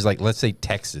say she's like, let's say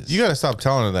Texas. You gotta stop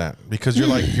telling her that because you're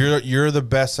like you're the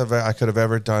best I could have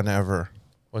ever done ever.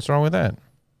 What's wrong with that?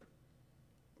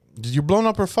 You're blowing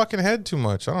up her fucking head too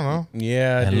much. I don't know.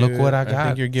 Yeah, And dude. look what I think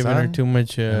got, you're giving her son. too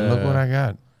much. And look what I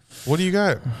got. What do you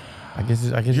got? I guess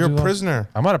You're do a prisoner.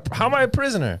 I'm not a. How am I a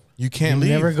prisoner? You can't You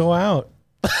leave. never go out.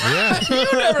 Yeah. You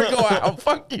never go out.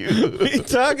 Fuck you. What are you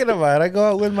talking about? I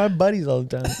go out with my buddies all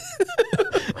the time.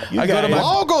 I go to my.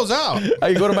 All goes out.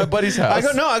 I go to my buddy's house.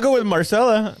 I go with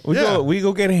Marcella. Yeah. We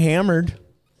go get hammered.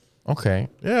 Okay.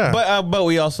 Yeah. But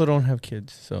we also don't have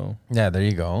kids, so Yeah, there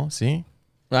you go. See?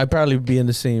 I'd probably be in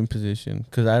the same position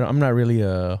because I'm not really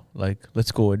like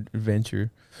let's go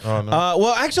adventure. Oh, no.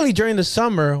 Well, actually, during the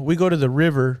summer we go to the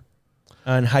river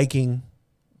and hiking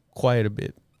quite a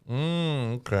bit,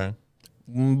 Okay.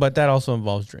 but that also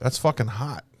involves drinking. That's fucking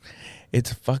hot.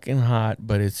 It's fucking hot,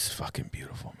 but it's fucking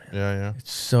beautiful, man. Yeah, yeah.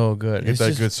 It's so good. Get It's that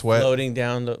just good sweat. floating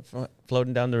down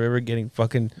the river, getting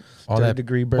fucking All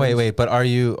 30-degree burns. Wait, but are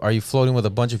you floating with a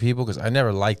bunch of people? Because I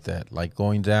never liked that. Like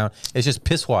going down, it's just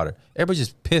piss water. Everybody's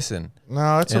just pissing.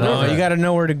 No, it's a You know, No, river. you got to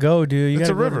know where to go, dude. You It's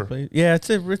gotta a go to river. place. Yeah,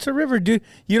 it's a river, dude.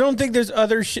 You don't think there's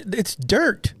other shit? It's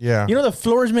dirt. Yeah. You know the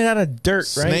floor is made out of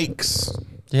dirt, right? Snakes.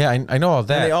 Yeah, I know all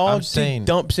that. And they all I'm do saying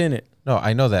dumps in it. no.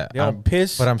 I know that. They all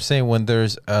piss. But I'm saying when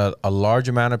there's a large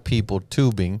amount of people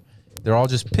tubing, they're all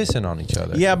just pissing on each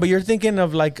other. Yeah, but you're thinking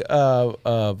of like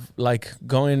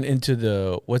going into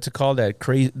the what's it called, that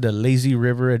crazy, the lazy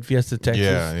river at Fiesta, Texas.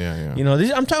 Yeah. You know,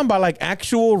 I'm talking about like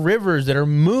actual rivers that are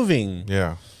moving.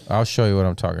 Yeah. I'll show you what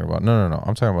I'm talking about. No.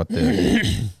 I'm talking about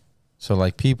this. So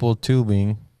like people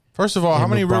tubing. First of all, how In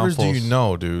many New rivers do you Braunfels.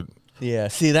 know, dude? Yeah,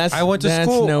 see, that's I went to that's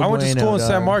school. no I went to bueno, school in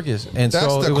San dog. Marcos, and That's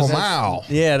so the it was. Comal.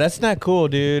 Yeah, that's not cool,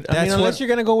 dude. I That's mean, unless what- you're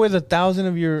gonna go with 1,000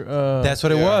 of your. That's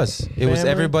what it Yeah. was. It was Family?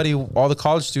 everybody. All the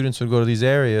college students would go to these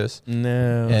areas, No,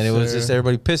 and it was sir. just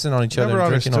everybody pissing on each other Never and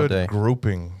drinking all understood day.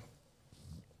 grouping.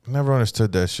 Never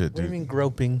understood that shit, What do you dude. mean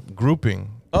groping? Grouping.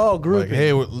 Oh, grouping. Like,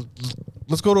 hey,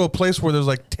 let's go to a place where there's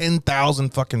like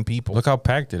 10,000 fucking people. Look how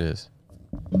packed it is.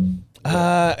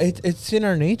 It's in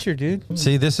our nature, dude.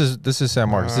 See, this is San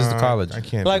Marcos. This is the college. I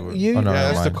can't Like do it. you, Oh, no, Yeah,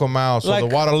 never that's the mind. Comal. So Like- the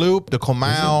Guadalupe, the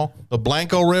Comal, the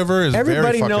Blanco River is very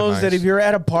everybody fucking knows nice. that if you're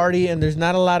at a party and there's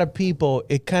not a lot of people,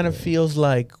 it kind of feels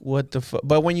like what the fuck.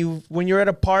 But when you're at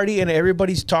a party and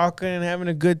everybody's talking and having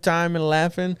a good time and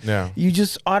laughing, Yeah. you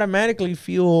just automatically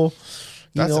feel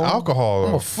That's alcohol, I'm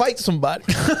though. gonna fight somebody.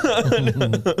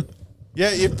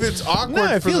 Yeah, if it's awkward. No,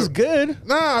 it for feels the- good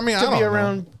Nah, I mean, I to don't be know.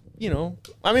 around.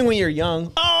 I mean, when you're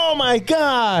young. Oh my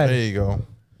god! There you go.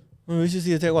 We should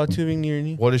see a take while tubing near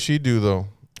you. What does she do though?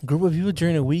 Group of people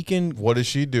during a weekend. What does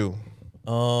she do?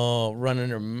 Oh, running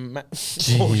her mouth.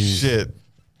 Oh Jeez. shit!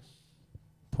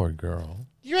 Poor girl.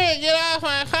 You ain't get off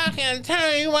my fucking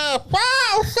turn. You want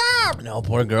wow, stop. No,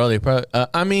 poor girl. They probably.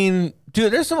 I mean,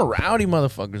 dude, there's some rowdy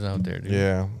motherfuckers out there, dude.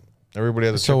 Yeah, everybody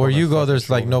has a. So chip where on their you go, fucking there's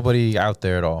like shoulder. nobody out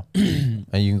there at all, and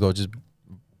you can go just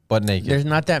butt naked. There's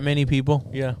not that many people.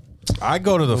 Yeah, I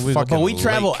go to the fucking. but we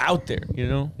travel lake. out there.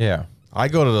 Yeah. I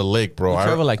go to the lake, bro. We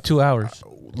travel like 2 hours.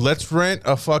 Let's rent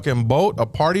a fucking boat, a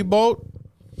party boat,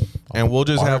 and we'll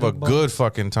just have a good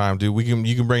fucking time, dude.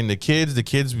 You can bring the kids,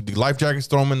 the life jackets,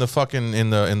 throw them in the fucking in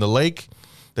the lake.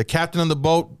 The captain of the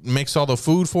boat makes all the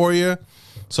food for you.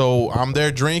 So I'm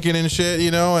there drinking and shit,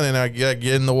 and then I get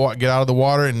in the get out of the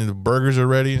water, and the burgers are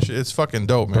ready and shit. It's fucking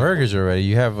dope, man. Burgers are ready.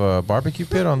 You have a barbecue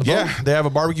pit on the boat? Yeah, they have a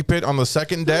barbecue pit on the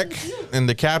second deck, and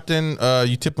the captain,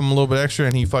 you tip him a little bit extra,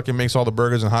 and he fucking makes all the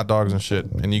burgers and hot dogs and shit.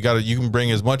 And you can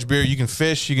bring as much beer, you can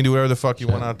fish, you can do whatever the fuck you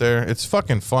want out there. It's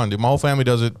fucking fun, dude. My whole family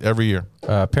does it every year.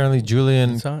 Apparently,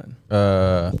 Julian It's hot.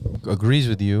 agrees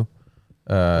with you.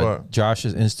 What? Josh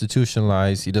is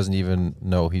institutionalized. He doesn't even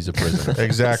know he's a prisoner.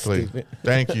 Exactly.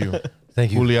 Thank you.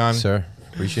 Thank you, Julian. sir.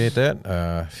 Appreciate that.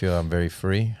 I feel I'm very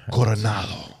free.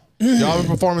 Coronado. Y'all ever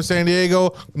perform in San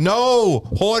Diego? No,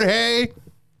 Jorge.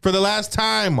 For the last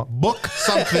time, book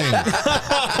something.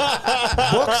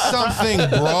 Book something,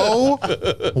 bro.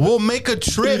 We'll make a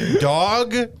trip,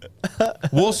 dog.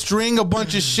 We'll string a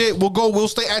bunch of shit. We'll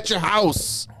stay at your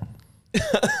house.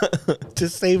 To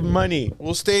save money.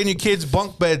 We'll stay in your kids'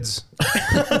 bunk beds.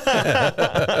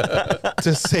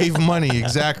 To save money,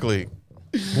 exactly.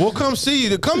 We'll come see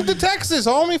you. Come to Texas,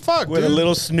 homie. Fuck, With dude. a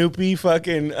little Snoopy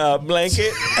fucking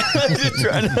blanket. Just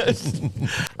trying to.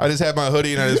 I just had my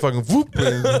hoodie and I just fucking whoop.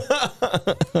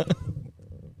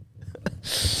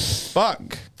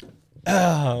 Fuck.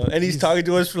 And he's talking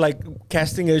to us for like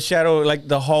casting a shadow, like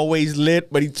the hallway's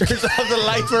lit, but he turns off the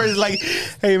lights where it's like,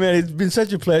 hey man, it's been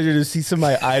such a pleasure to see some of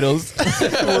my idols.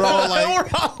 We're all like,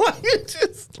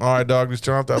 just. all right, dog, just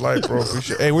turn off that light, bro.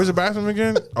 Appreciate. Hey, where's the bathroom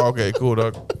again? Okay, cool,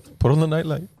 dog. Put on the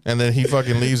nightlight. And then he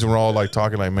fucking leaves and we're all like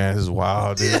talking like, man, this is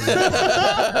wild, dude.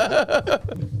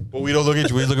 But we don't look at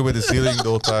you. We look up at the ceiling the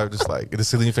whole time, just like the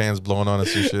ceiling fans blowing on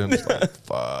us and shit. I'm just like,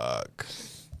 fuck.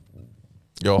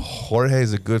 Yo, Jorge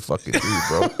is a good fucking dude,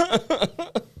 bro.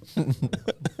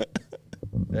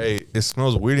 Hey, it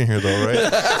smells weird in here though, right?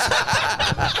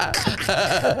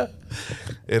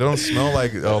 It don't smell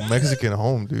like a Mexican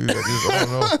home, dude. I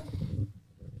don't know.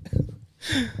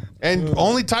 And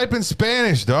only type in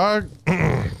Spanish, dog.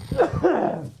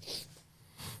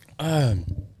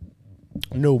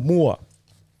 No more.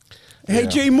 Hey,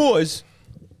 Jay Moores.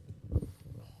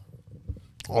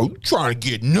 Oh, you trying to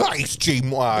get nice, Jay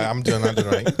Moore? I'm doing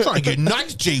right. You trying to get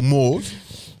nice, Jay Moore?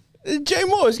 Jay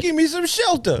Moores, give me some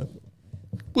shelter.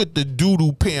 With the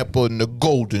doodoo pamper and the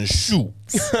golden shoe.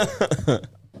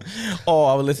 Oh,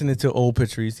 I was listening to Old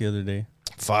Patrice the other day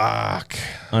Fuck.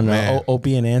 on Man.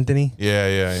 Opie and Anthony.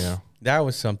 Yeah. That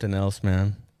was something else,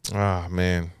 man. Ah,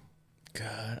 man.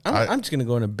 God, I'm just gonna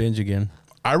go on a binge again.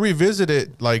 I revisit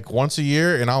it like once a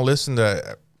year, and I'll listen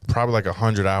to probably like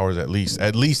 100 hours at least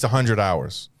 100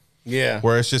 hours. Yeah.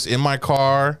 Where it's just in my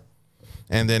car,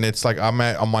 and then it's like I'm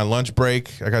on my lunch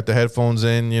break. I got the headphones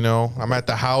in, I'm at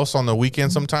the house on the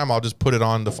weekend sometime. I'll just put it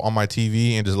on my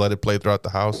TV and just let it play throughout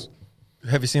the house.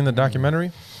 Have you seen the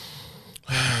documentary?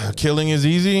 Killing is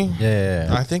easy. Yeah.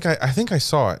 I think I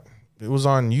saw it. It was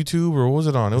on YouTube, or what was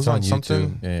it on? It was It's on on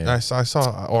something. YouTube. Yeah. I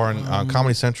saw or on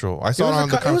Comedy Central. I saw it, was on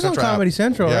the it was on Comedy app.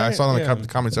 Central, Yeah, I right? saw it on Yeah. the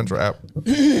Comedy Central app.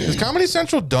 Is Comedy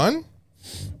Central done?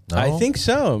 No? I think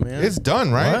so, man. It's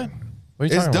done, right? What? What are you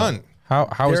It's talking done.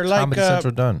 about? How is They're like, Comedy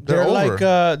Central done? They're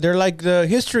over. they're like the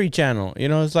History Channel.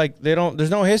 It's like there's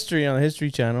no history on the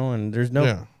History Channel, and there's no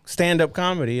Yeah. stand-up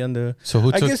comedy on the. So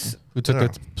who I took guess Yeah.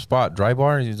 the spot? Dry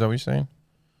Bar? Is that what you're saying?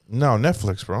 No,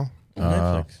 Netflix, bro.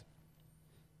 Netflix.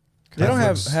 They don't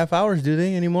have Netflix. half hours, do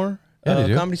they anymore? Yeah, they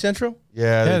do. Comedy Central.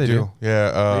 Yeah, Yeah, they they do. do.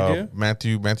 Yeah, They do?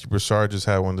 Matthew Broussard just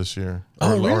had one this year,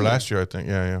 Oh, or really? last year, I think.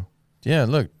 Yeah. Yeah,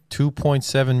 look,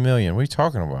 2.7 million. What are you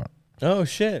talking about? Oh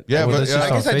shit. Yeah, Well, but this is I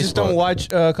on guess I just Facebook. don't watch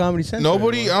Comedy Central.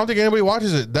 nobody. I anymore. don't think anybody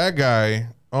watches it. That guy.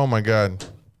 Oh my god.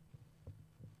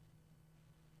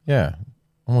 Yeah,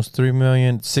 almost 3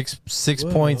 million,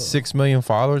 6.6 million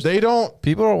followers. They don't.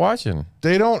 People are watching.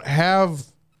 They don't have.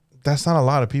 That's not a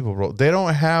lot of people, bro. They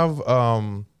don't have. It's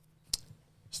a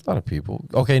lot of people.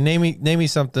 Okay, name me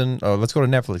something. Oh, let's go to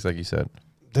Netflix, like you said.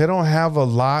 they don't have a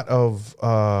lot of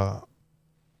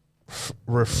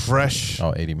refresh.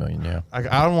 Oh, 80 million, yeah.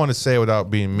 I don't want to say it without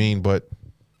being mean, but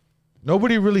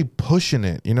nobody really pushing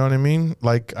it. You know what I mean?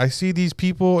 Like I see these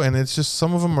people, and it's just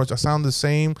some of them sound the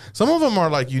same. Some of them are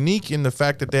like unique in the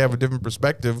fact that they have a different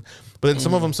perspective. But then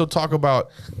some of them still talk about.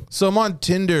 So I'm on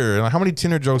Tinder, and how many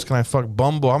Tinder jokes can I fuck?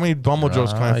 Bumble? How many Bumble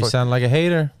jokes can I You fuck? sound like a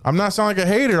hater. I'm not sounding like a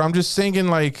hater. I'm just thinking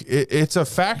like it's a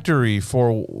factory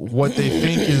for what they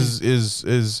think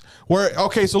is where.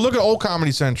 Okay, so look at old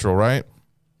Comedy Central, right?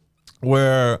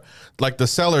 Where like the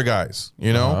Seller guys,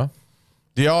 you know. Uh-huh.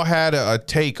 They all had a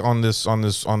take on this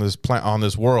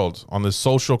world, on this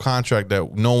social contract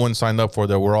that no one signed up for,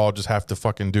 that we're all just have to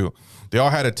fucking do. They all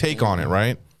had a take on it,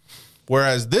 right?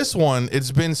 Whereas this one,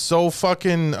 it's been so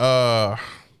fucking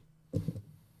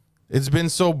it's been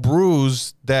so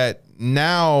bruised that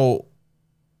now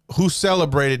who's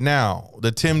celebrated now?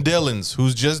 The Tim Dillons,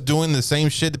 who's just doing the same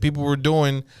shit that people were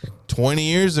doing 20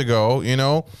 years ago, you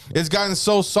know? It's gotten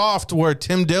so soft where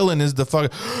Tim Dillon is the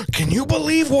fuck. Can you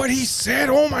believe what he said?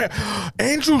 Oh my,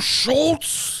 Andrew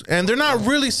Schultz. And they're not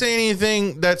really saying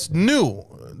anything that's new.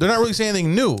 They're not really saying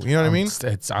anything new. You know what I mean?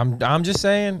 I'm just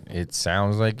saying, it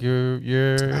sounds like you're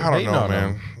I don't hating know, on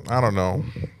man. them. I don't know.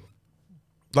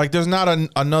 Like there's not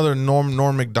another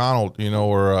Norm Macdonald, you know,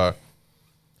 or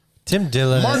Tim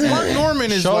Dillon. Mark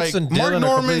Norman is Schultz like and Mark Dillon are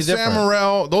Norman, completely Sam different.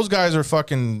 Morril. Those guys are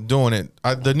fucking doing it.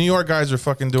 The New York guys are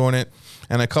fucking doing it,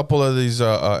 and a couple of these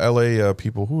LA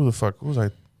people. Who the fuck? Who was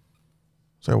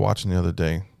I watching the other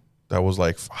day? That was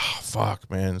like, fuck,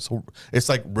 man. So it's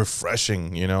like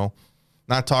refreshing, you know.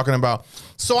 Not talking about.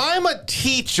 So I'm a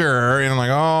teacher, and I'm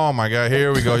like, oh my god,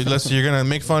 here we go. Listen, you're gonna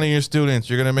make fun of your students.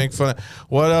 You're gonna make fun.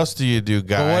 What else do you do,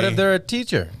 guy? But what if they're a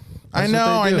teacher? I That's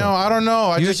what they do. know. I don't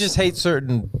know. You just hate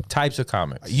certain types of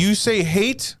comics. You say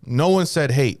hate. No one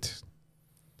said hate.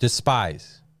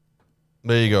 Despise.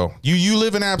 There you go. You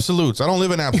live in absolutes. I don't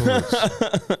live in absolutes.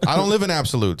 I don't live in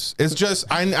absolutes. It's just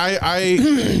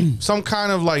I some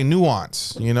kind of like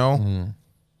nuance, you know.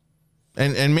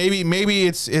 And maybe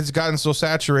it's gotten so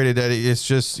saturated that it's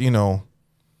just, you know,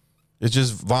 it's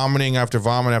just vomiting after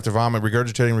vomit after vomit,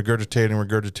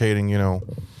 regurgitating, you know.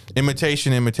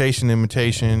 Imitation. You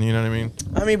know what I mean?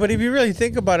 I mean, but if you really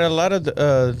think about it, a lot of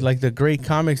the, like the great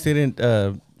comics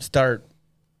didn't start.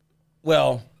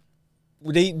 Well,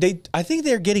 they I think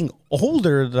they're getting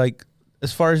older, like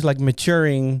as far as like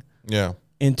maturing Yeah.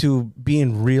 into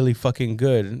being really fucking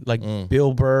good, like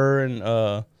Bill Burr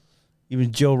and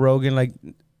even Joe Rogan. Like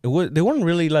they weren't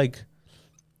really like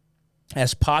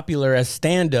as popular as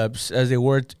stand-ups as they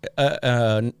were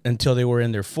until they were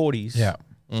in their 40s. Yeah.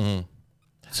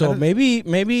 So maybe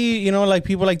you know, like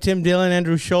people like Tim Dillon,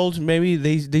 Andrew Schultz, maybe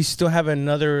they still have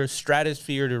another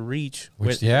stratosphere to reach.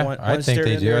 Which, yeah, I think they're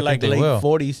they in do. their, I like think they late will.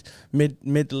 40s,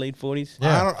 mid to late 40s.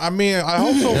 Yeah. I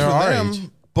hope so for They're our them. age.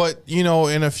 But you know,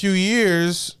 in a few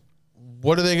years,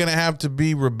 what are they gonna have to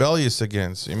be rebellious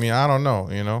against? I mean, I don't know.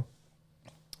 You know?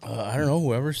 I don't know,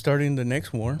 whoever's starting the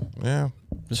next war. Yeah.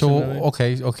 So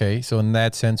okay. So in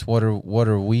that sense, what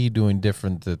are we doing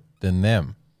different than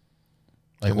them?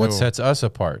 Like what know. sets us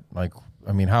apart? Like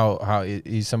I mean, how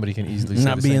somebody can easily say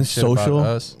Not the same being shit about social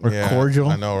us. or cordial.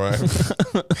 I know, right?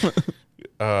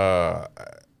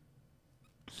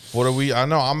 What are we? I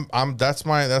know. That's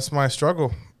my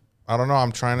struggle. I don't know.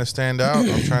 I'm trying to stand out.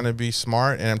 I'm trying to be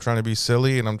smart, and I'm trying to be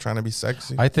silly, and I'm trying to be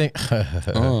sexy. I think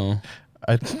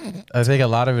I think a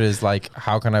lot of it is like,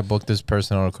 how can I book this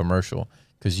person on a commercial?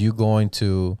 Because you going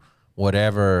to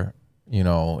whatever, you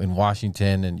know, in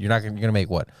Washington, and you're gonna make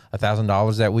what,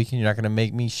 $1,000 that weekend. You're not gonna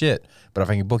make me shit. But if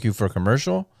I can book you for a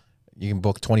commercial, you can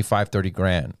book 25, 30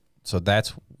 grand. So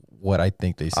that's what I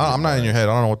think they say. I'm not in your head.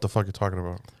 I don't know what the fuck you're talking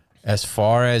about. As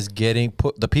far as getting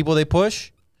the people they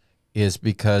push is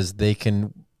because they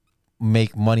can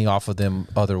make money off of them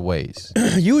other ways.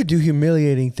 You would do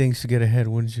humiliating things to get ahead,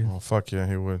 wouldn't you? Oh fuck yeah,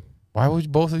 he would. Why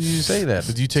would both of you say that?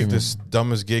 Did you take this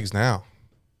dumbest gigs now?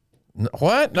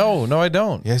 What? No, I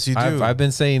don't. Yes, you do. I've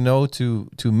been saying no to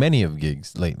many of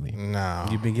gigs lately. No.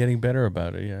 You've been getting better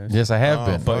about it, yeah. Yes, I have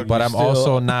been, fuck, but you I'm still-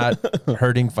 also not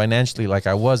hurting financially like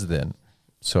I was then.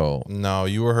 So, No,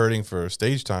 you were hurting for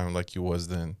stage time like you was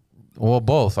then. well,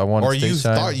 both. I wanted Or stage you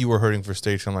time. thought you were hurting for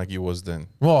stage time like you was then.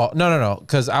 Well, no,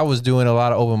 because I was doing a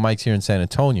lot of open mics here in San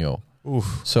Antonio.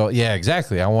 Oof. So yeah,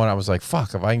 exactly. I was like,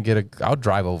 fuck, if I can I'll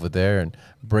drive over there and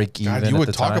break even. God, you at would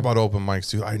the talk time. about open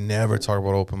mics, dude. I never talk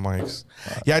about open mics.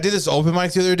 Yeah, I did this open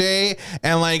mic the other day,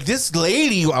 and like this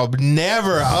lady, I would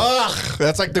never. Ugh,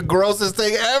 that's like the grossest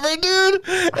thing ever, dude.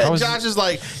 And Josh is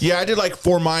like, yeah, I did like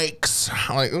 4 mics.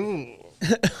 I'm like, ooh.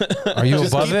 Are you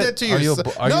Just above keep it? that to Are you yourself.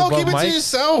 ab- are you No, above keep it to mics?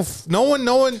 yourself. No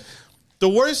one. The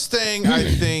worst thing I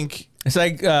think It's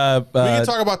like can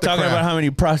talk about the talking craft. about how many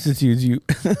prostitutes you.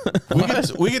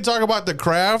 we can talk about the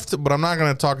craft, but I'm not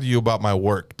gonna talk to you about my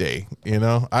work day. You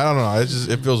know, I don't know. It's just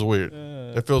it feels weird.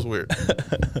 It feels weird.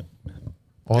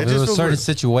 Well, It there just was a feels certain weird.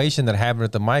 situation that happened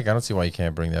at the mic. I don't see why you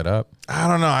can't bring that up. I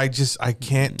don't know. I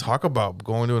can't talk about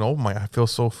going to an open mic. I feel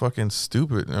so fucking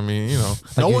stupid. I mean, you know,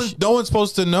 no one's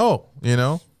supposed to know. You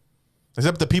know,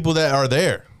 except the people that are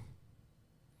there.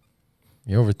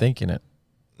 You're overthinking it.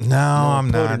 No,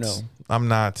 I'm Porter, not. no. I'm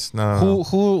not. No.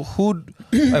 Who?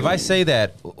 If I say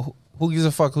that, who gives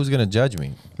a fuck? Who's gonna judge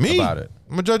me Me about it?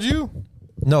 I'm gonna judge you.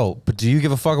 No, but do you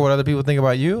give a fuck what other people think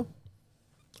about you?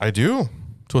 I do,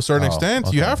 to a certain Oh, extent.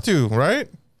 You okay. have to, right?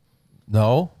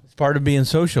 No. It's part of being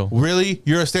social. Really?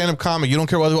 You're a stand-up comic. You don't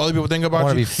care what other people think about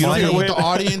wanna you. be You don't care funny. what the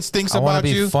audience thinks I want about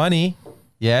to be you. funny.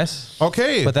 Yes.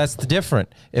 Okay, But that's the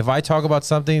different. If I talk about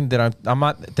something that I'm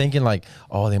not thinking like,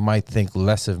 oh, they might think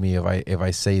less of me if I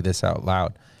say this out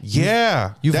loud.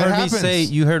 yeah, You've that heard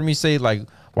happens. you heard me say like,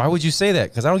 why would you say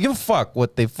that? Because I don't give a fuck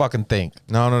what they fucking think.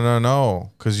 No.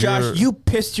 Because Josh, you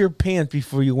pissed your pants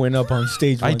before you went up on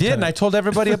stage. I one did, time. and I told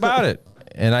everybody about it,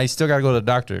 and I still got to go to the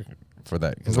doctor for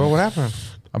that. 'Cause Well, what happened?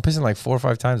 I'm pissing like 4 or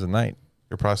 5 times a night.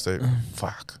 Your prostate.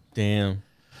 Fuck. Damn.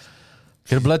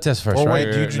 Get a blood test first, Oh right?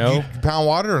 wait, do No. you pound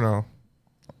water or no?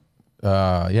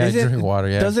 Yeah, I Is it- drink water.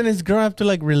 Yeah, Doesn't his girl have to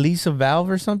like release a valve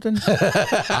or something?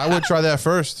 I would try that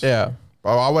first. yeah.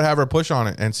 I would have her push on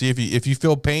it and see if you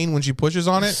feel pain when she pushes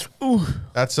on it.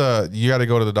 That's you got to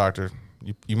go to the doctor.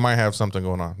 You might have something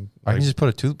going on. I Like, can just put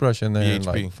a toothbrush in there and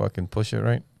BHP. like fucking push it,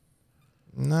 right?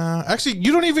 nah, actually,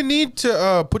 you don't even need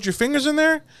to put your fingers in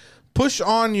there. Push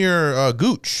on your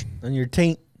gooch On your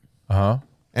taint. Uh huh.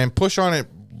 and push on it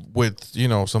with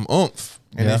some oomph.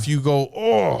 And Yeah. if you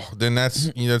go, then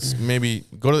that's maybe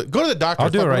go to the doctor. I'll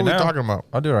do it Fuck, right what now. are we talking about?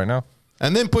 I'll do it right now.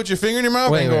 And then put your finger in your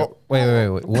mouth Wait, and go.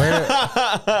 wait. Where?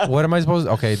 What am I supposed?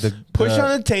 Okay, Push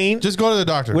on the taint Just go to the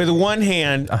doctor. with one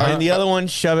hand and the other one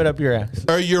shove it up your ass.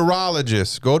 a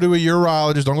urologist. Go to a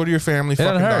urologist. Don't go to your family It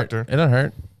doesn't fucking hurt. doctor. It doesn't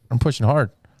hurt. I'm pushing hard.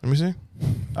 Let me see.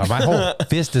 My whole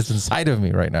fist is inside of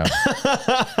me right now.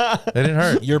 It didn't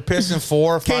hurt. You're pissing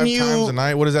 4 or 5 Can you- times a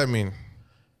night. What does that mean?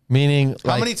 Meaning,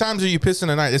 How like, many times are you pissing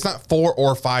a night? It's not 4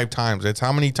 or 5 times. It's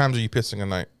how many times are you pissing a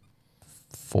night?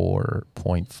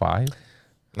 4.5?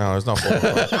 No, it's not 4 or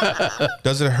 5.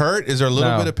 Does it hurt? Is there a little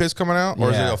No. bit of piss coming out?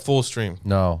 Or is Yeah. it a full stream?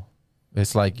 No,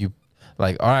 it's like you,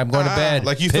 like, all right, I'm going to bed.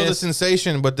 Like you feel the piss.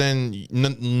 sensation, but then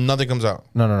nothing comes out.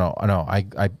 No.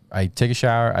 I take a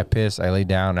shower, I piss, I lay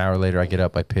down. An hour later, I get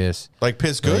up, I piss, Like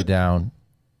piss lay good? down.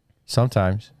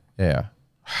 Sometimes, yeah.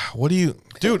 What do you...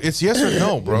 Dude, it's yes or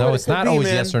no, bro. No, it's not be, always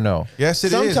man. yes or no. Yes,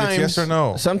 it is. It's yes or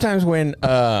no. Sometimes when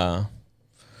oh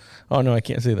no, I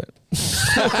can't say that.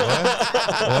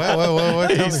 What?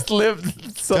 Tell me.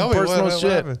 slipped some Tell me, personal what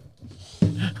shit.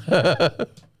 happened?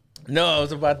 No, I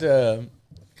was about to.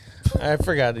 I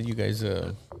forgot that you guys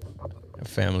have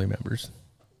family members.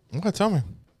 What? Tell me.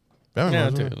 Family Yeah,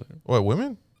 I'll members, tell what? you later. What,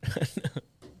 women?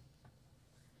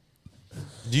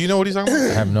 Do you know what he's talking I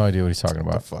about? have no idea what he's talking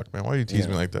about. Fuck, man. Why do you tease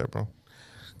me like that, bro?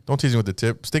 Don't tease me with the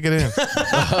tip. Stick it in.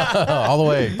 All the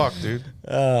way. Fuck, dude.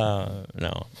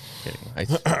 No, kidding.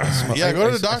 Yeah, go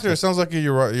to the doctor. It sounds like a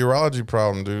urology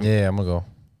problem, dude. Yeah, I'm gonna go.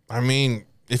 I mean,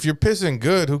 if you're pissing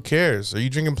good, who cares? Are you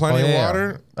drinking plenty of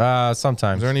water?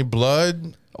 Sometimes Is there any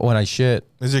blood? when I shit.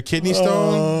 Is there kidney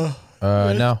stone?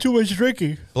 No. Too much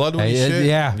drinking. Blood when Hey, you shit?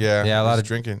 yeah. Yeah. Yeah, a lot it's of-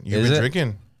 drinking. You've Is been it?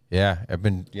 drinking. Yeah,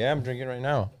 I'm drinking right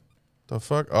now. The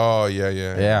fuck? Oh, yeah.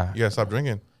 Yeah. You gotta stop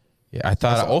drinking. Yeah, I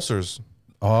thought. That's ulcers.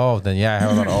 Oh, then yeah, I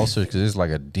have a lot of ulcers because it's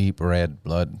like a deep red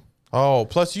blood. Oh,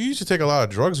 plus you used to take a lot of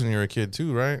drugs when you were a kid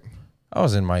too, right? I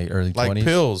was in my early Like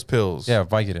 20s. pills. Yeah,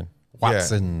 Vicodin.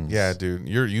 Watson. Yeah, dude.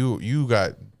 You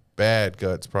got bad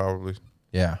guts probably.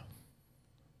 Yeah.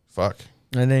 Fuck.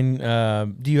 And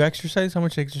then, do you exercise? How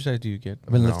much exercise do you get?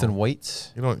 I've been No. lifting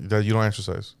weights. You don't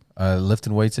exercise.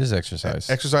 Lifting weights is exercise.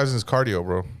 Exercising is cardio,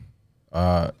 bro.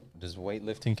 Does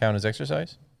weightlifting count as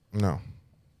exercise? No.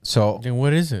 So Then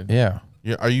what is it? yeah,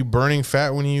 Are you burning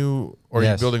fat when you or are you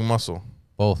Yes. building muscle?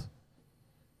 both.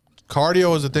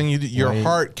 Cardio is the thing your Wait.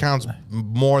 heart counts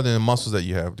more than the muscles that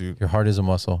you have, dude. Your heart is a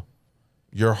muscle.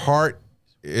 Your heart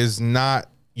is not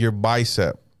your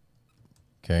bicep.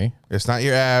 Okay. It's not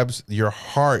your abs. Your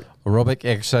heart. Aerobic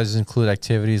exercises include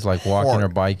activities like walking or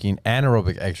Heart. biking.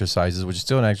 Anaerobic exercises, which is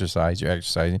still an exercise, you're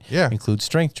exercising, Yeah. include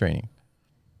strength training.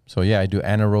 So yeah, I do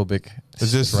anaerobic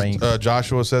Is this strength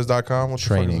JoshuaSays.com? What the fuck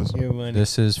training. is this? Your money.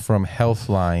 This is from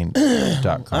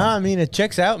healthline.com. I mean, it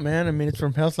checks out, man. I mean, it's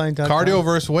from Healthline.com. Cardio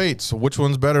versus weights. Which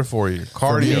one's better for you?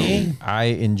 Cardio. I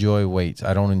enjoy weights.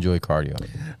 I don't enjoy cardio.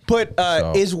 Put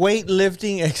So- is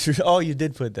weightlifting extra? Oh, you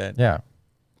did put that. Yeah.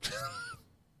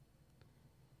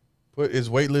 Is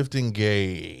weightlifting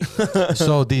gay?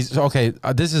 So this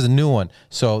is a new one.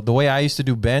 So the way I used to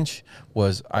do bench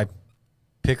was I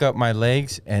pick up my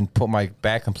legs and put my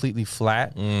back completely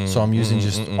flat. So I'm using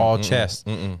just all chest.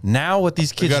 Now what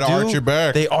these kids gotta do, arch your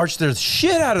back. they arch their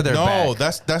shit out of their No,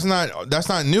 back. that's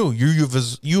not new.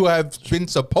 You have been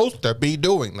supposed to be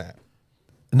doing that.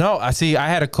 No, I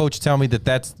had a coach tell me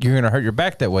that's you're gonna hurt your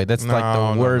back that way. That's like No,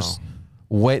 the no, worst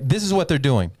way. This is what they're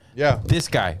doing. Yeah. This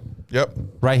guy Yep.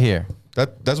 right here.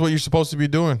 That's what you're supposed to be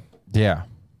doing. Yeah.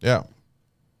 Yeah.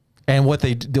 And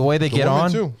the way they get women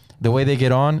on, too. the way they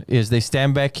get on is they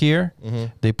stand back here,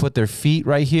 they put their feet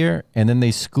right here, and then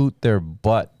they scoot their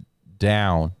butt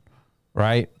down,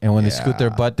 right? And when they scoot their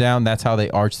butt down, that's how they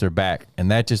arch their back, and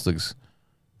that just looks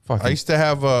fucking. I used to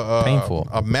have a Painful.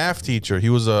 a math teacher. He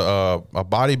was a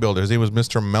bodybuilder. His name was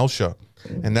Mr. Melsha.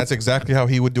 And that's exactly how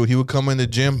he would do it. He would come in the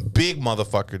gym, big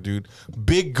motherfucker, dude,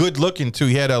 big, good looking too.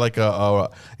 He had an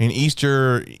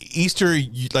Easter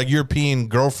like European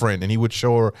girlfriend, and he would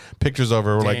show her pictures of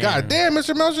her. We're like, God damn,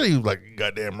 Mr. Melsha. He was like,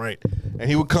 goddamn right. And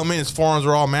he would come in, his forearms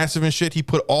were all massive and shit. He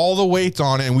put all the weights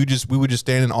on it, and we would just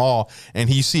stand in awe. And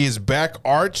he see his back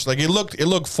arch, like it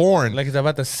looked foreign. Like it's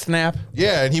about to snap.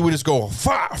 Yeah, and he would just go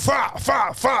fop, fop,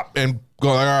 fop, fop, and go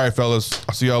like, all right, fellas,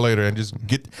 I'll see y'all later, and just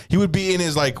get. He would be in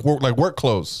his work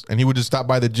clothes, and he would just stop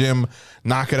by the gym,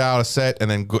 knock it out a set,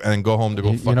 and then go home to go.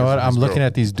 You know what? I'm looking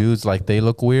at these dudes like they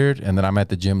look weird, and then I'm at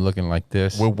the gym looking like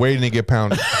this. We're waiting to get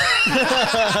pounded.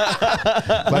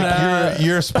 Like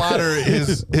your spotter,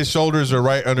 his shoulders are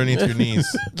right underneath your knees.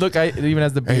 Look, it even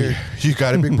has the beard. You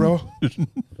got it, big bro.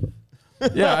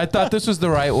 Yeah, I thought this was the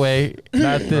right way,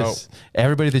 not this.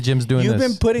 Everybody at the gym's doing You've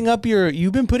this. been putting up your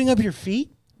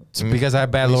feet. It's because I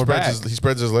have bad lower back. He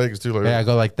spreads his legs too. Like Yeah, I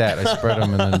go like that. I spread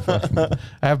them and then fucking,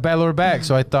 I have bad lower back,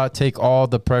 so I thought take all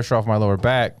the pressure off my lower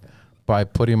back by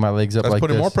putting my legs up that's like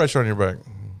putting this. more pressure on your back.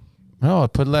 No, I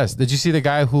put less. Did you see the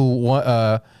guy who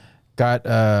got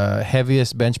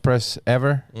heaviest bench press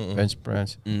ever? Bench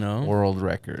press, No. world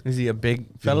record. Is he a big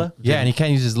fella? Yeah, and he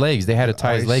can't use his legs. They had to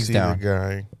tie his legs see down. The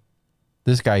guy.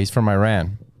 This guy, he's from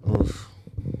Iran. Oof.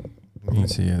 You can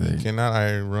see it. Cannot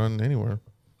I run anywhere?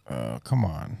 Come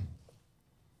on.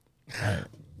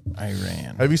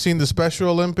 Iran. Have you seen the Special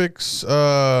Olympics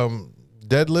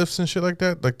deadlifts and shit like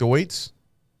that? Like the weights?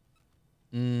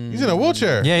 He's in a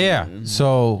wheelchair. Yeah, yeah.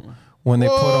 So when they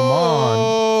put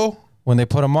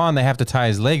him on, they have to tie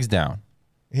his legs down.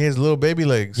 He has little baby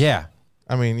legs. Yeah.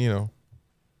 I mean, you know.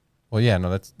 Well, yeah. No,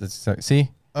 that's see.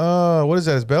 What is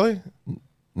that? His belly?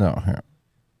 No, here.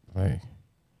 Wait.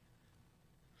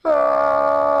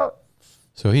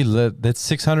 So that's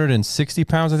 660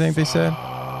 pounds, I think they said.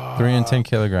 310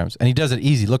 kilograms. And he does it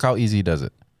easy. Look how easy he does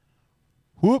it.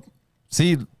 Whoop.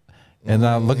 See? And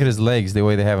now look at his legs, the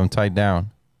way they have him tied down.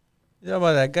 How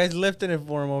about that? Guy's lifting it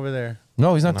for him over there.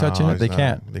 No, he's not touching it. he's They not.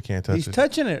 can't. They can't touch He's it.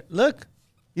 touching it. Look.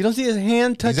 You don't see his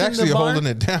hand touching He's actually the bar? holding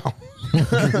it down.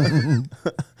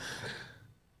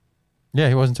 Yeah,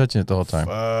 he wasn't touching it the whole time.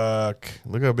 Fuck.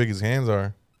 Look how big his hands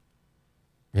are.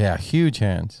 Yeah, huge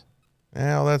hands.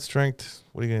 Yeah, all that strength.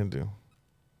 What are you going to do?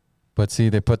 But see,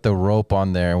 they put the rope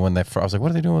on there. When I was like,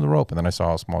 what are they doing with the rope? And then I saw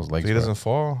how small his legs So he were. doesn't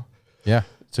fall. Yeah,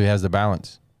 so he has the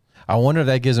balance. I wonder if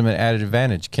that gives him an added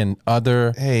advantage. Can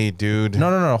other... Hey, dude.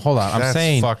 No, hold on. I'm That's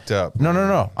saying... fucked up.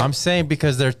 No. I'm saying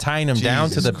because they're tying him down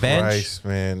to Jesus the bench. Christ,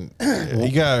 man.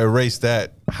 You got to erase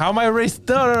that. How am I erased?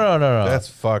 No. That's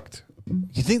fucked.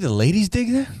 You think the ladies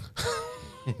dig that?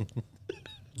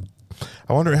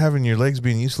 I wonder if having your legs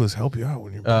being useless help you out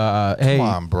when you're. Hey, Come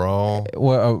on, bro.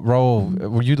 well, Raul,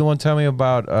 were you the one telling me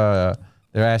about...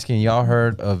 they're asking, y'all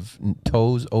heard of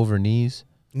toes over knees?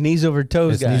 Knees over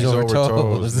toes It's guy. knees over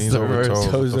toes. Knees This is the over reverse. toes.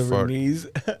 What Toes the over fuck? knees.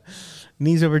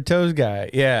 Knees over toes guy.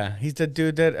 Yeah. He's the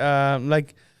dude that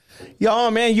like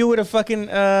oh man, you would have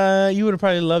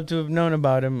probably loved to have known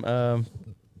about him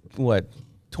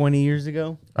 20 years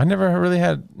ago? I never really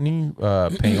had knee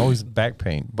pain, always back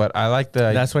pain. But I like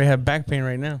the... That's why you have back pain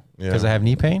right now. Because I have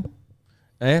knee pain?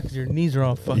 Yeah, 'cause your knees are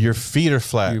all fucking. Your feet are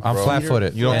flat. I'm bro.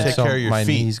 flat-footed. You don't and take so care of your my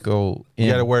feet. knees go in.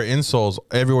 You got to wear insoles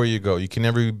everywhere you go. You can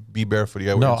never be barefoot. You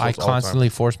gotta No, wear insoles I all the time. constantly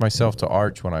force myself to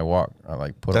arch when I walk. I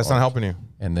like put. That's an not arch, helping you.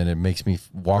 and then it makes me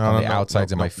walk on the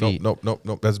outsides of my feet, Nope.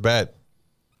 That's bad.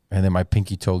 and then my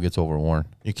pinky toe gets overworn.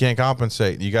 You can't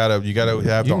compensate. You gotta have You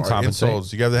the can compensate.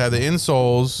 insoles. You gotta have the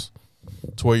insoles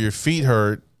to where your feet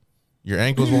hurt, Your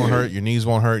ankles won't hurt. Your knees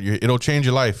won't hurt. It'll change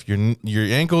your life. Your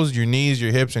ankles, your knees,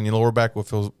 your hips, and your lower back will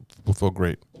feel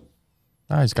great.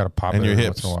 I just got to pop And it your every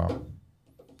hips. once in a while.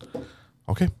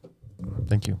 Okay.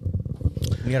 Thank you.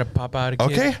 You gotta pop out a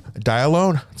kid. Okay. Die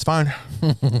alone. It's fine.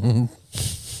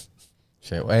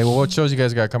 Shit. Hey, well, what shows you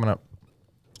guys got coming up?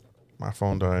 My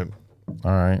phone died.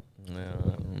 All right. Yeah, I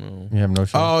don't know. You have no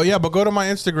show. Oh yeah, but go to my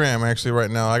Instagram actually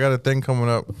right now. I got a thing coming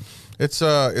up. It's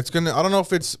gonna. I don't know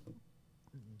if it's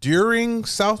during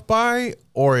South by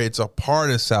or it's a part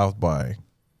of South by.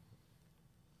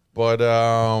 But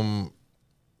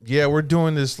yeah, we're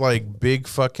doing this like big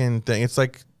fucking thing. It's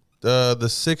like the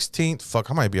 16th.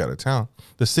 Fuck, I might be out of town.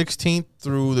 The 16th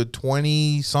through the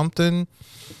 20 something,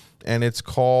 and it's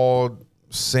called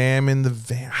Sam in the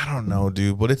Van. I don't know,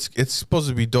 dude, but it's supposed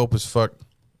to be dope as fuck.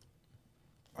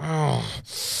 Oh.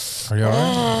 Are you all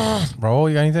right? Bro,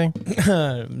 you got anything?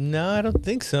 No, I don't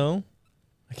think so.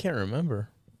 I can't remember.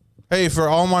 Hey, for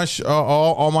all my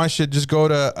all my shit, just go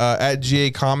to at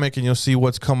GA Comic and you'll see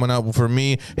what's coming up for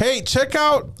me. Hey, check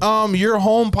out Your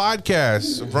Home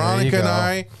Podcast. Veronica and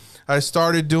I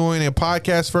started doing a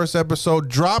podcast. First episode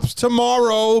drops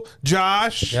tomorrow,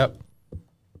 Josh. Yep.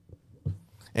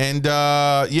 And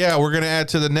yeah, we're gonna add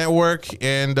to the network,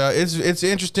 and it's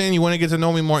interesting. You want to get to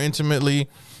know me more intimately.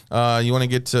 You want to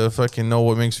get to fucking know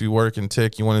what makes me work and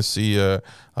tick. You want to see a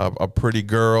pretty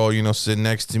girl, you know, sitting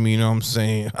next to me. You know what I'm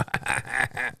saying?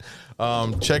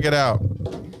 Check it out.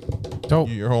 Dope.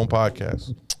 Your Home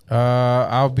Podcast.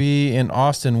 I'll be in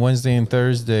Austin Wednesday and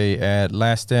Thursday at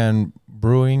Last Stand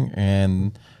Brewing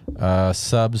and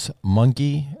Subs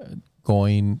Monkey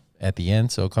going at the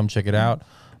end. So come check it out.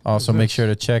 Also, make sure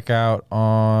to check out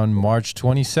on March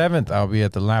 27th. I'll be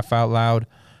at the Laugh Out Loud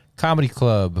Comedy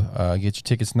Club. Get your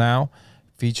tickets now.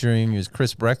 Featuring is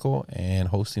Chris Breckel and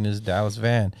hosting is Dallas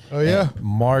Van. Oh, yeah. And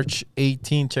March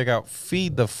 18th, check out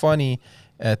Feed the Funny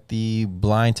at the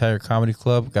Blind Tiger Comedy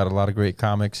Club. Got a lot of great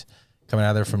comics coming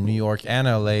out there from New York and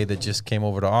LA that just came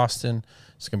over to Austin.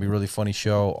 It's going to be a really funny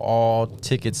show. All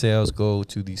ticket sales go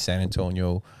to the San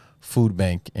Antonio Food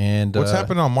Bank. And What's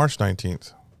happening on March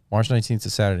 19th? March 19th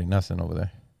is Saturday. Nothing over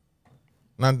there.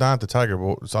 Not at the Tiger,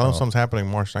 but so I know something's happening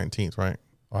March 19th, right?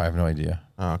 Oh, I have no idea.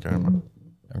 Oh, okay. Never mind.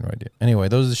 I have no idea. Anyway,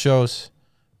 those are the shows.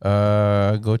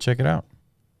 Go check it out.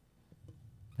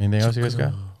 Anything else you guys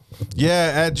got?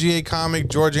 Yeah, at GA Comic,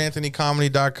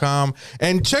 GeorgeAnthonyComedy.com.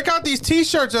 And check out these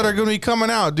t-shirts that are going to be coming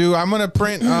out, dude. I'm going to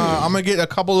print, I'm going to get a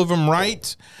couple of them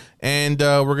right. And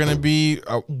we're going to be,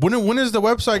 when is the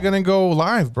website going to go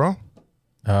live, bro?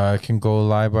 It can go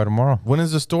live by tomorrow. When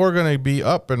is the store going to be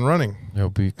up and running?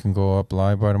 It can go up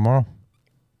live by tomorrow.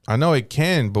 I know it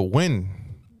can, but when?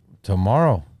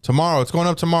 Tomorrow. Tomorrow. It's going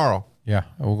up tomorrow. Yeah,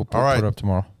 we'll go put All right. it up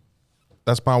tomorrow.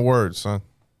 That's my word, son.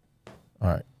 All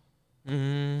right.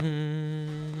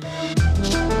 Mm-hmm.